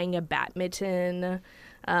 like buying a badminton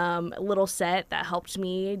little set that helped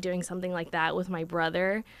me, doing something like that with my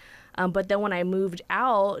brother. But then when I moved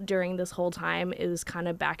out during this whole time, it was kind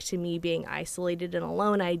of back to me being isolated and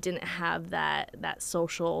alone. I didn't have that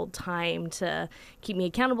social time to keep me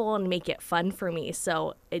accountable and make it fun for me.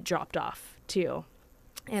 So it dropped off too.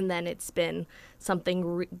 And then it's been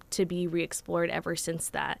something to be re-explored ever since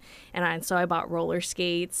that. And so I bought roller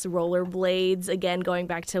skates, roller blades, again, going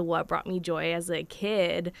back to what brought me joy as a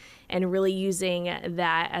kid and really using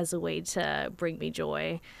that as a way to bring me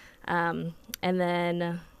joy. And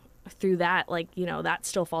then through that, that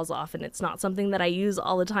still falls off, and it's not something that I use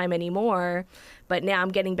all the time anymore. But now I'm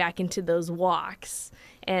getting back into those walks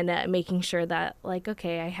and making sure that,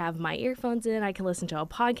 okay, I have my earphones in, I can listen to a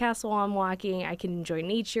podcast while I'm walking, I can enjoy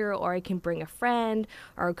nature, or I can bring a friend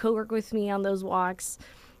or a coworker with me on those walks.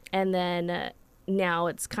 And then now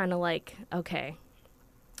it's kind of like, okay,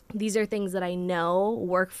 these are things that I know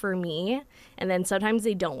work for me, and then sometimes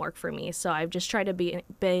they don't work for me. So I've just tried to be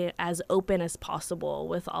as open as possible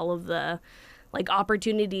with all of the like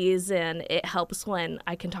opportunities, and it helps when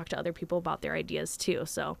I can talk to other people about their ideas too.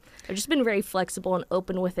 So I've just been very flexible and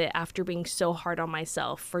open with it after being so hard on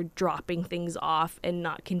myself for dropping things off and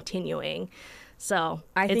not continuing. So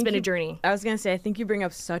it's been a journey. I was going to say, I think you bring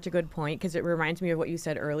up such a good point, because it reminds me of what you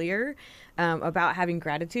said earlier about having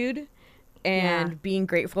gratitude and being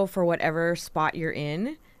grateful for whatever spot you're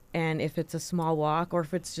in. And if it's a small walk or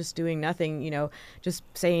if it's just doing nothing, just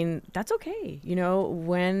saying that's okay.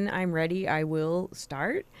 When I'm ready, I will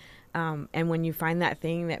start. And when you find that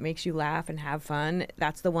thing that makes you laugh and have fun,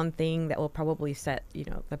 that's the one thing that will probably set,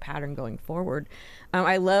 the pattern going forward.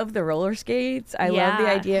 I love the roller skates. I love the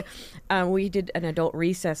idea. We did an adult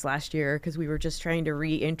recess last year because we were just trying to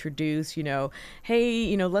reintroduce,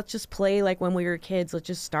 hey, let's just play like when we were kids. Let's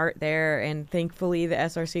just start there. And thankfully, the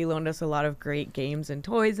SRC loaned us a lot of great games and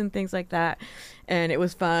toys and things like that. And it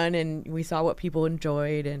was fun. And we saw what people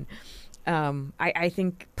enjoyed. And I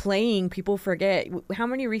think playing, people forget how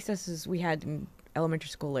many recesses we had in elementary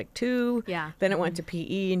school, like 2. Yeah. Then it went to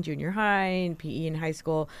PE in junior high and PE in high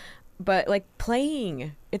school. But like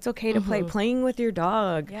playing, it's okay to play, playing with your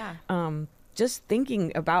dog. Yeah. Just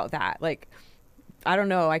thinking about that. Like, I don't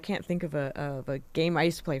know. I can't think of a game. I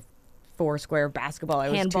used to play 4-square basketball. I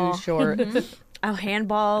was Handball. too short. Oh,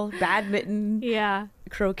 handball, badminton. Yeah.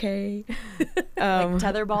 Croquet. Like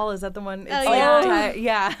tetherball, is that the one?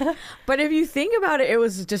 Yeah. But if you think about it, it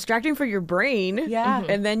was distracting for your brain. Yeah.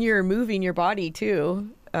 And then you're moving your body too.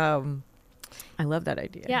 I love that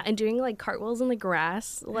idea. Yeah, and doing like cartwheels in the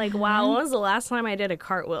grass. Like, wow, when was the last time I did a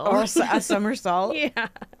cartwheel? Or a somersault. Yeah.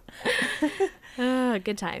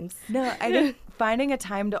 Good times. No, I think finding a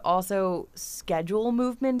time to also schedule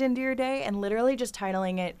movement into your day and literally just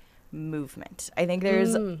titling it movement. I think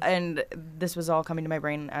there's, and this was all coming to my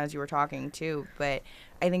brain as you were talking too, but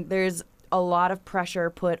I think there's a lot of pressure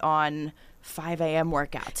put on 5 a.m.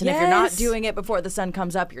 workouts. And if you're not doing it before the sun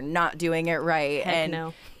comes up, you're not doing it right. Heck and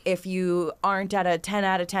no. If you aren't at a 10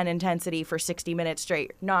 out of 10 intensity for 60 minutes straight,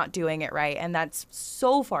 you're not doing it right. And that's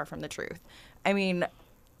so far from the truth. I mean,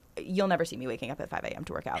 you'll never see me waking up at 5 a.m.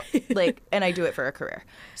 to work out. And I do it for a career.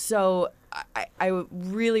 So I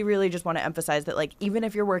really, really just want to emphasize that, like, even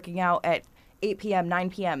if you're working out at 8 p.m., 9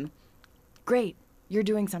 p.m., great. You're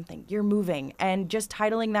doing something. You're moving. And just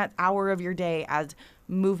titling that hour of your day as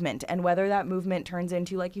movement, and whether that movement turns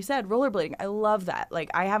into, like you said, rollerblading. I love that. Like,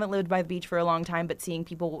 I haven't lived by the beach for a long time, but seeing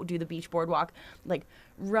people do the beach boardwalk, like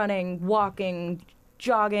running, walking,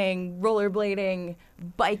 jogging, rollerblading,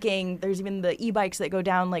 biking. There's even the e-bikes that go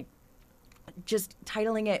down, like, just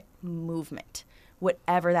titling it movement,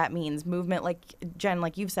 whatever that means. Movement, like Jen,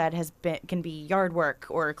 like you've said, can be yard work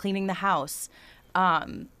or cleaning the house,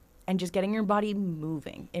 and just getting your body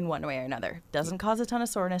moving in one way or another. Doesn't cause a ton of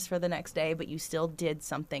soreness for the next day, but you still did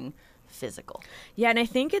something physical. Yeah, and I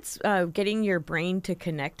think it's getting your brain to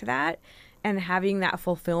connect that and having that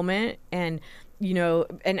fulfillment. And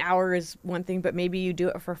an hour is one thing, but maybe you do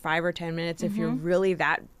it for 5 or 10 minutes if you're really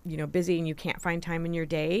that, busy and you can't find time in your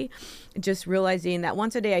day. Just realizing that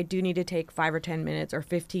once a day I do need to take 5 or 10 minutes or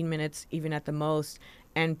 15 minutes, even at the most,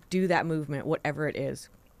 and do that movement, whatever it is.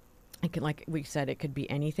 It can, like we said, it could be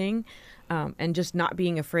anything. And just not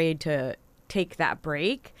being afraid to take that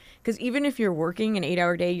break. Because even if you're working an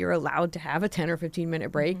 8-hour day, you're allowed to have a 10 or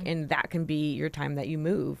 15-minute break, and that can be your time that you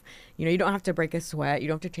move. You don't have to break a sweat. You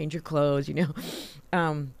don't have to change your clothes,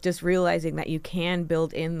 Just realizing that you can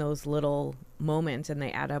build in those little moments, and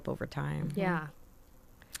they add up over time. Yeah.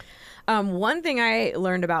 One thing I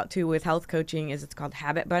learned about, too, with health coaching is it's called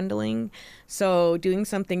habit bundling. So doing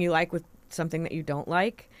something you like with something that you don't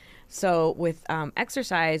like. So with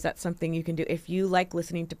exercise, that's something you can do. If you like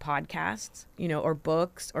listening to podcasts, or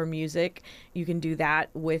books or music, you can do that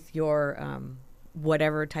with your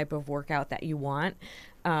whatever type of workout that you want.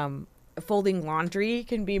 Folding laundry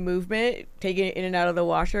can be movement, taking it in and out of the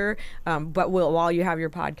washer, but while you have your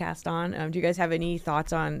podcast on. Do you guys have any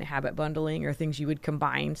thoughts on habit bundling or things you would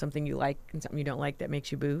combine, something you like and something you don't like that makes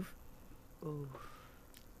you move? Ooh.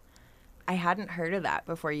 I hadn't heard of that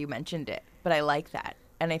before you mentioned it, but I like that.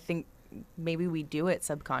 And I think maybe we do it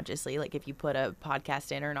subconsciously. Like if you put a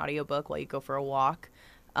podcast in or an audiobook while you go for a walk.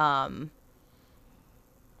 I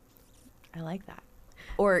like that.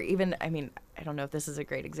 Or even, I don't know if this is a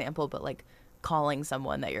great example, but like calling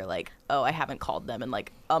someone that you're like, oh, I haven't called them in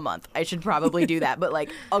like a month. I should probably do that. But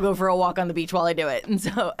like, I'll go for a walk on the beach while I do it. And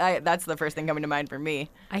so that's the first thing coming to mind for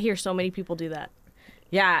me. I hear so many people do that.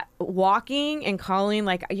 Yeah. Walking and calling,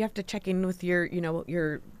 like you have to check in with your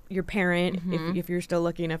your parent if you're still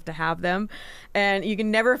lucky enough to have them, and you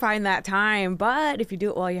can never find that time. But if you do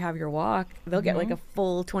it while you have your walk, they'll get like a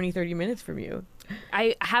full 20-30 minutes from you.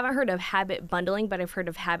 I haven't heard of habit bundling, but I've heard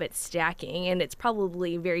of habit stacking, and it's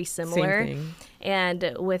probably very similar. Same thing.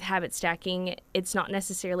 And with habit stacking, it's not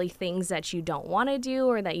necessarily things that you don't want to do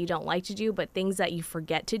or that you don't like to do, but things that you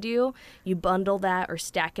forget to do. You bundle that or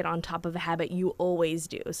stack it on top of a habit you always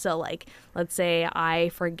do. So like, let's say I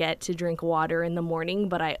forget to drink water in the morning,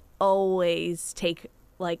 but I always take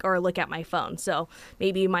or look at my phone. So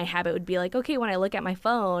maybe my habit would be like, okay, when I look at my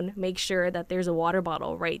phone, make sure that there's a water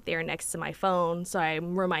bottle right there next to my phone. So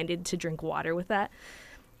I'm reminded to drink water with that.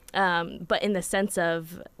 But in the sense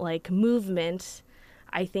of like movement,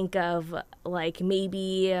 I think of like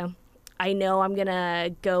maybe I know I'm going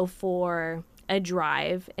to go for a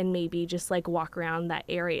drive and maybe just like walk around that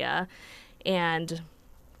area and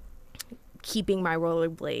keeping my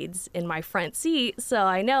rollerblades in my front seat. So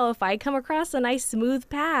I know if I come across a nice smooth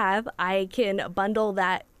path, I can bundle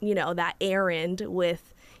that, that errand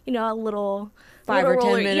with, a little 5 or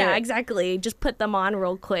 10 minutes. Yeah, exactly. Just put them on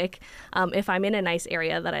real quick if I'm in a nice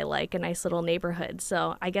area that I like, a nice little neighborhood.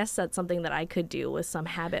 So I guess that's something that I could do with some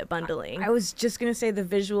habit bundling. I was just going to say the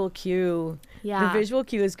visual cue. Yeah. The visual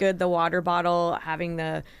cue is good. The water bottle, having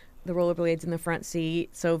the rollerblades in the front seat.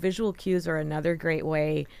 So visual cues are another great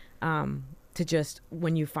way to just,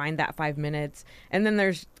 when you find that 5 minutes. And then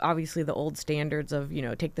there's obviously the old standards of,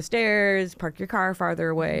 take the stairs, park your car farther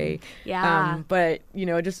away. Yeah. But,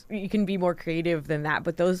 just you can be more creative than that.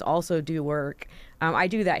 But those also do work. I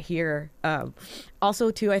do that here.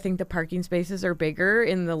 Also, too, I think the parking spaces are bigger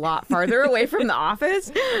in the lot farther away from the office.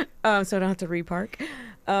 So I don't have to repark.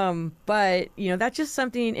 But that's just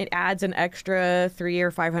something, it adds an extra 300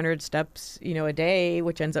 or 500 steps, a day,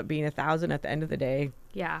 which ends up being 1,000 at the end of the day.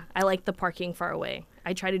 Yeah. I like the parking far away.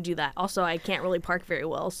 I try to do that. Also, I can't really park very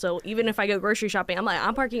well. So even if I go grocery shopping,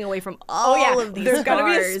 I'm parking away from all of these There's cars.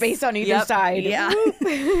 got to be a space on either side. Yeah. So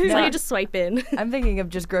you just swipe in. I'm thinking of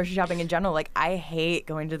just grocery shopping in general. Like, I hate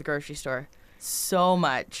going to the grocery store so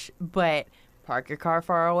much, but park your car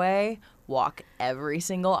far away, walk every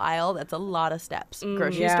single aisle. That's a lot of steps.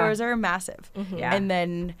 Grocery stores are massive. Yeah. And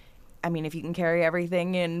then, if you can carry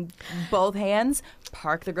everything in both hands,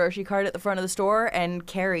 park the grocery cart at the front of the store and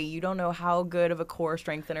carry. You don't know how good of a core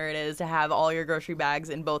strengthener it is to have all your grocery bags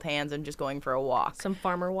in both hands and just going for a walk. Some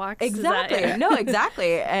farmer walks. Exactly. No,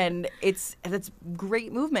 exactly. And that's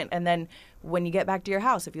great movement. And then when you get back to your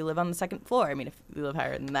house, if you live on the second floor, if you live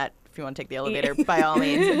higher than that, if you want to take the elevator, by all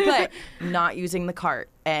means, but not using the cart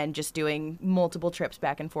and just doing multiple trips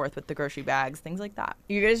back and forth with the grocery bags, things like that.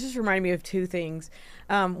 You guys just remind me of two things.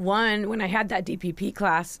 One, when I had that DPP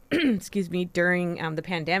class, during the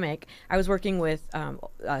pandemic, I was working with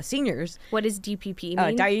seniors. What does DPP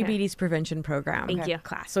mean? Diabetes Prevention Program. Thank you.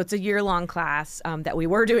 Class. So it's a year-long class that we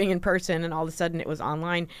were doing in person, and all of a sudden it was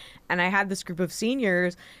online. And I had this group of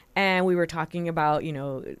seniors, and we were talking about,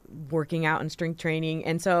 working out and strength training.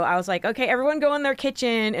 And so I was like, okay, everyone go in their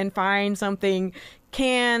kitchen and find something,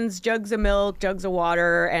 cans, jugs of milk, jugs of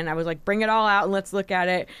water. And I was like, bring it all out and let's look at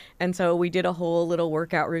it. And so we did a whole little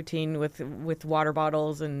workout routine with water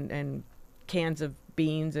bottles and cans of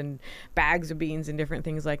beans and bags of beans and different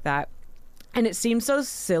things like that. And it seemed so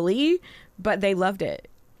silly, but they loved it,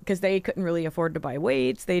 because they couldn't really afford to buy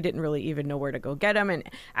weights. They didn't really even know where to go get them. And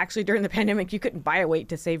actually, during the pandemic, you couldn't buy a weight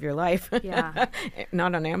to save your life. Yeah.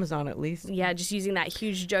 Not on Amazon, at least. Yeah, just using that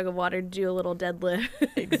huge jug of water to do a little deadlift.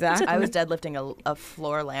 Exactly. I was deadlifting a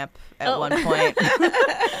floor lamp at one point.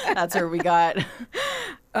 That's where we got.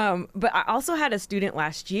 But I also had a student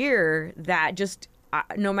last year that just,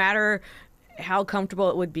 no matter how comfortable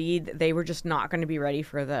it would be, they were just not going to be ready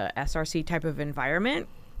for the SRC type of environment.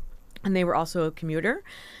 And they were also a commuter.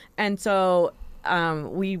 And so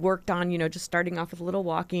we worked on, just starting off with a little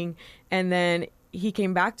walking. And then he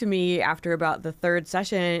came back to me after about the third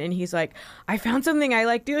session, and he's like, I found something I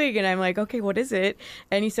like doing. And I'm like, okay, what is it?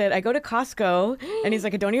 And he said, I go to Costco. And he's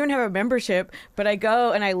like, I don't even have a membership, but I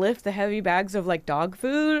go and I lift the heavy bags of like dog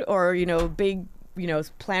food or, big,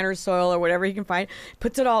 planter soil or whatever he can find,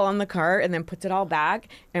 puts it all on the cart and then puts it all back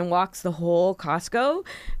and walks the whole Costco.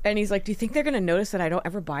 And he's like, do you think they're going to notice that I don't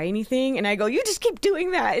ever buy anything? And I go, you just keep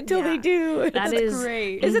doing that until they do. That is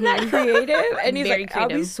great. Isn't that creative? And he's Very like, I'll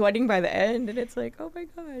be creative. sweating by the end. And it's like, oh my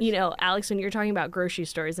gosh. Alex, when you're talking about grocery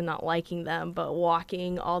stores and not liking them, but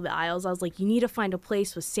walking all the aisles, I was like, you need to find a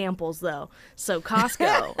place with samples, though. So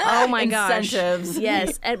Costco. Oh my gosh. Incentives.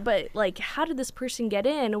 Yes. But how did this person get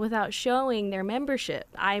in without showing their membership?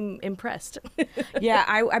 I'm impressed. Yeah,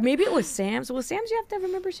 I maybe it was Sam's. Well, Sam's, you have to have a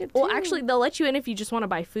membership too. Well, actually, they'll let you in if you just want to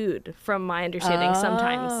buy food, from my understanding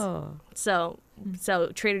sometimes. So So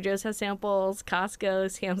Trader Joe's has samples, Costco,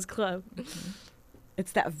 Sam's Club.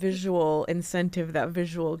 It's that visual incentive, that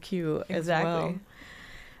visual cue Exactly.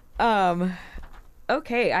 as well.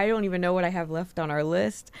 Okay, I don't even know what I have left on our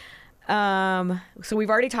list. So we've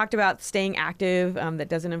already talked about staying active that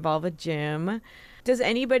doesn't involve a gym. Does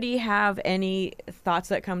anybody have any thoughts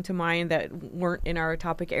that come to mind that weren't in our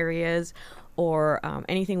topic areas, or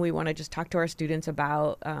anything we want to just talk to our students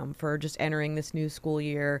about for just entering this new school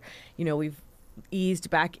year? You know, we've eased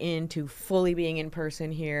back into fully being in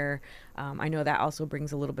person here. I know that also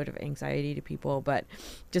brings a little bit of anxiety to people, but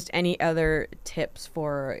just any other tips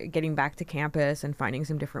for getting back to campus and finding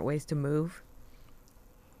some different ways to move?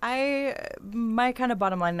 My kind of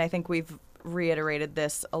bottom line, and I think we've reiterated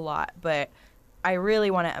this a lot, but I really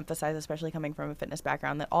want to emphasize, especially coming from a fitness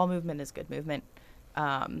background, that all movement is good movement.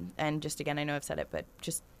 And just again, I know I've said it, but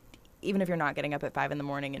just even if you're not getting up at 5 a.m.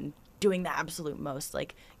 and doing the absolute most,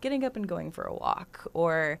 like getting up and going for a walk,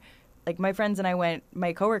 or like my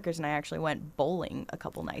coworkers and I actually went bowling a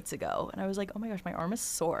couple nights ago, and I was like, oh my gosh, my arm is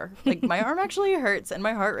sore. Like my arm actually hurts, and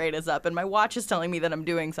my heart rate is up, and my watch is telling me that I'm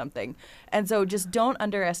doing something. And so just don't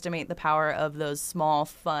underestimate the power of those small,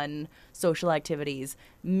 fun social activities,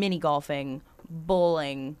 mini golfing,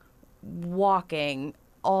 bowling, walking,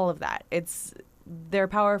 all of that. They're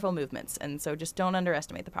powerful movements, and so just don't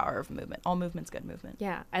underestimate the power of movement. All movement's good movement.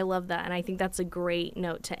 Yeah, I love that, and I think that's a great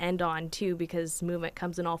note to end on too, because movement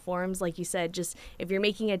comes in all forms. Like you said, just if you're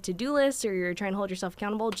making a to-do list or you're trying to hold yourself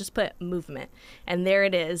accountable, just put movement, and there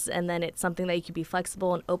it is. And then it's something that you can be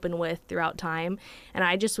flexible and open with throughout time. And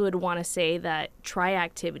I just would want to say that try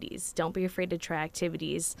activities. Don't be afraid to try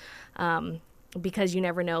activities. Because you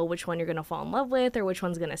never know which one you're going to fall in love with or which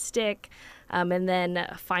one's going to stick. And then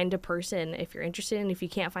find a person if you're interested. And if you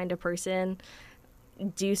can't find a person,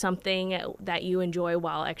 do something that you enjoy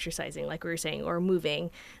while exercising, like we were saying, or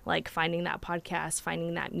moving, like finding that podcast,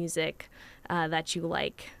 finding that music that you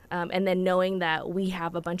like. And then knowing that we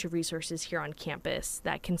have a bunch of resources here on campus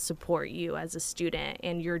that can support you as a student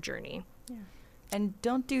and your journey. Yeah. And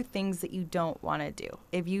don't do things that you don't want to do.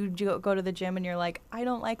 If you go to the gym and you're like, I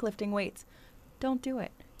don't like lifting weights, don't do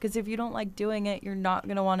it. Because if you don't like doing it, you're not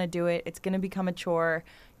going to want to do it. It's going to become a chore.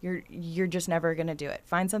 You're just never going to do it.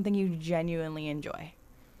 Find something you genuinely enjoy,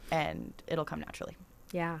 and it'll come naturally.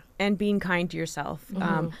 Yeah. And being kind to yourself.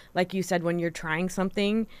 Like you said, when you're trying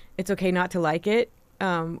something, it's okay not to like it.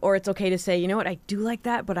 Or it's okay to say, you know what, I do like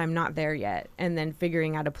that, but I'm not there yet. And then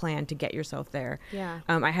figuring out a plan to get yourself there. Yeah.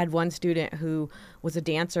 I had one student who was a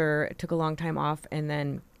dancer, took a long time off, and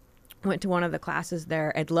then went to one of the classes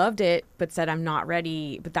there. I'd loved it, but said, I'm not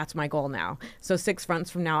ready, but that's my goal now. So 6 months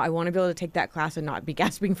from now, I want to be able to take that class and not be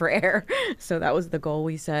gasping for air. So that was the goal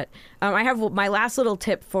we set. I have my last little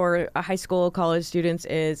tip for high school, college students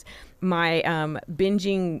is my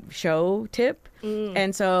binging show tip.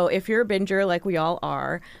 And so if you're a binger like we all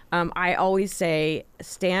are, I always say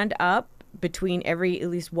stand up between every at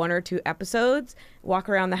least 1 or 2 episodes, walk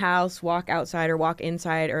around the house, walk outside or walk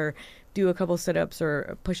inside, or do a couple sit-ups or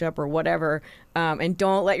a push-up or whatever, and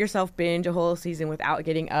don't let yourself binge a whole season without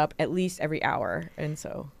getting up at least every hour. And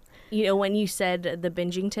so, you know, when you said the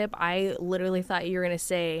binging tip, I literally thought you were going to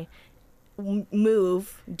say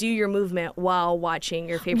do your movement while watching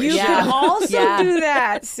your favorite show. You can also do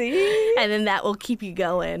that, see? And then that will keep you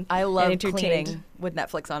going. I love cleaning with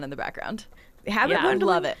Netflix on in the background. I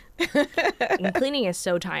love it. And cleaning is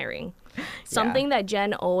so tiring. Something that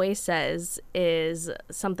Jen always says is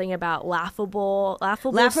something about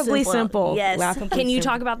laughably simple. Yes. Can you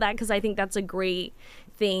talk about that? Because I think that's a great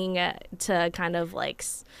thing to kind of like,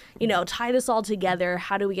 tie this all together.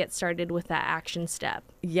 How do we get started with that action step?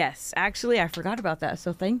 Yes, actually, I forgot about that.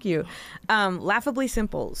 So thank you. Laughably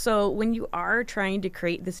simple. So when you are trying to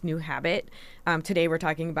create this new habit, today we're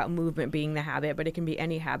talking about movement being the habit, but it can be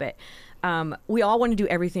any habit. We all want to do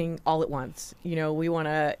everything all at once. We want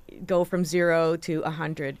to go from 0 to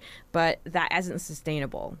 100, but that isn't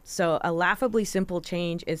sustainable. So a laughably simple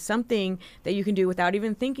change is something that you can do without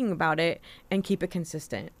even thinking about it and keep it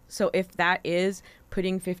consistent. So if that is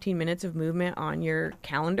putting 15 minutes of movement on your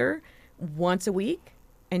calendar once a week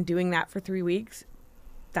and doing that for 3 weeks,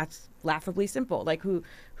 that's laughably simple. Like who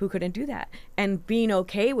couldn't do that? And being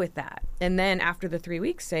okay with that. And then after the 3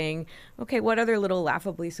 weeks saying, okay, what other little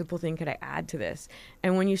laughably simple thing could I add to this?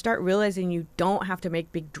 And when you start realizing you don't have to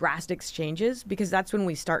make big drastic changes, because that's when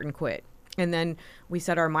we start and quit. And then we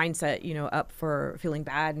set our mindset, up for feeling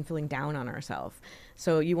bad and feeling down on ourselves.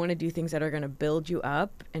 So you want to do things that are going to build you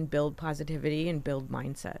up and build positivity and build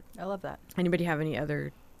mindset. I love that. Anybody have any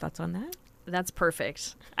other thoughts on that? That's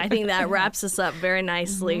perfect. I think that wraps us up very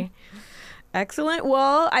nicely. Excellent.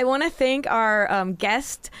 Well, I want to thank our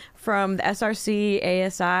guest from the SRC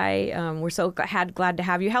ASI. We're so glad to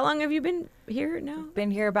have you. How long have you been here now?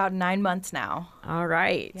 Been here about 9 months now. All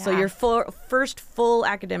right. Yeah. So your first full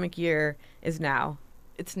academic year is now.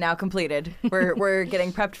 It's now completed. We're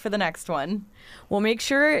getting prepped for the next one. Well, make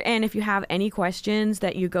sure, and if you have any questions,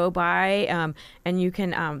 that you go by and you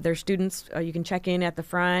can, there's students, you can check in at the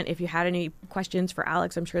front. If you had any questions for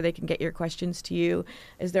Aleks, I'm sure they can get your questions to you.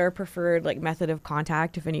 Is there a preferred method of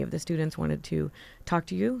contact if any of the students wanted to talk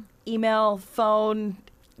to you? Email, phone,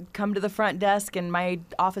 come to the front desk, and my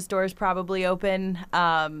office door is probably open.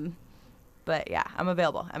 But yeah, I'm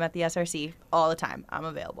available. I'm at the SRC all the time. I'm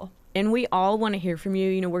available. And we all want to hear from you.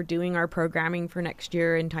 You know, we're doing our programming for next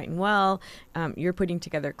year in TitanWELL. You're putting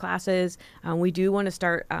together classes. We do want to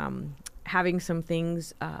start having some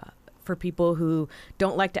things for people who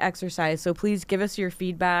don't like to exercise. So please give us your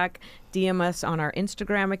feedback. DM us on our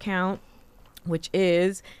Instagram account, which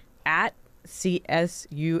is at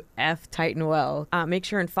CSUF TitanWELL. Make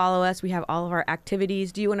sure and follow us. We have all of our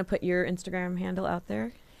activities. Do you want to put your Instagram handle out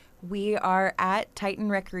there? We are at Titan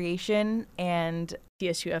Recreation and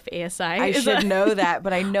CSUF ASI. I should know that,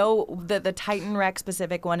 but I know that the Titan Rec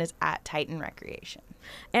specific one is at Titan Recreation.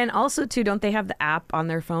 And also, too, don't they have the app on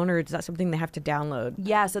their phone, or is that something they have to download?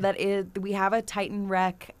 Yeah, so that is, we have a Titan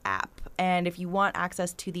Rec app, and if you want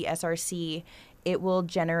access to the SRC, it will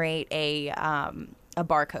generate a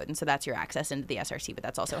barcode, and so that's your access into the SRC, but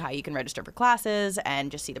that's also how you can register for classes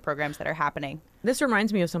and just see the programs that are happening. This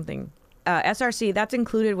reminds me of something. SRC, that's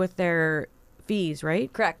included with their fees,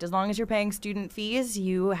 right? Correct. As long as you're paying student fees,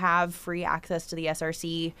 you have free access to the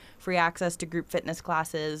SRC, free access to group fitness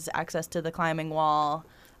classes, access to the climbing wall,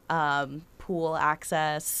 pool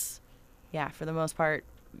access. Yeah, for the most part,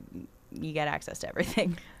 you get access to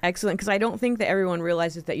everything. Excellent, because I don't think that everyone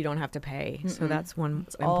realizes that you don't have to pay. So that's one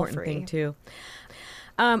important thing, too.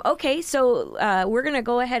 Okay, so we're going to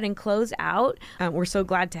go ahead and close out. We're so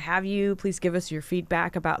glad to have you. Please give us your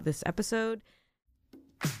feedback about this episode.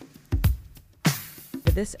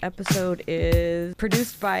 This episode is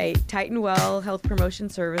produced by TitanWELL Health Promotion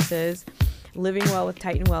Services. Living Well with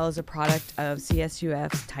TitanWELL is a product of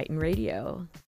CSUF's Titan Radio.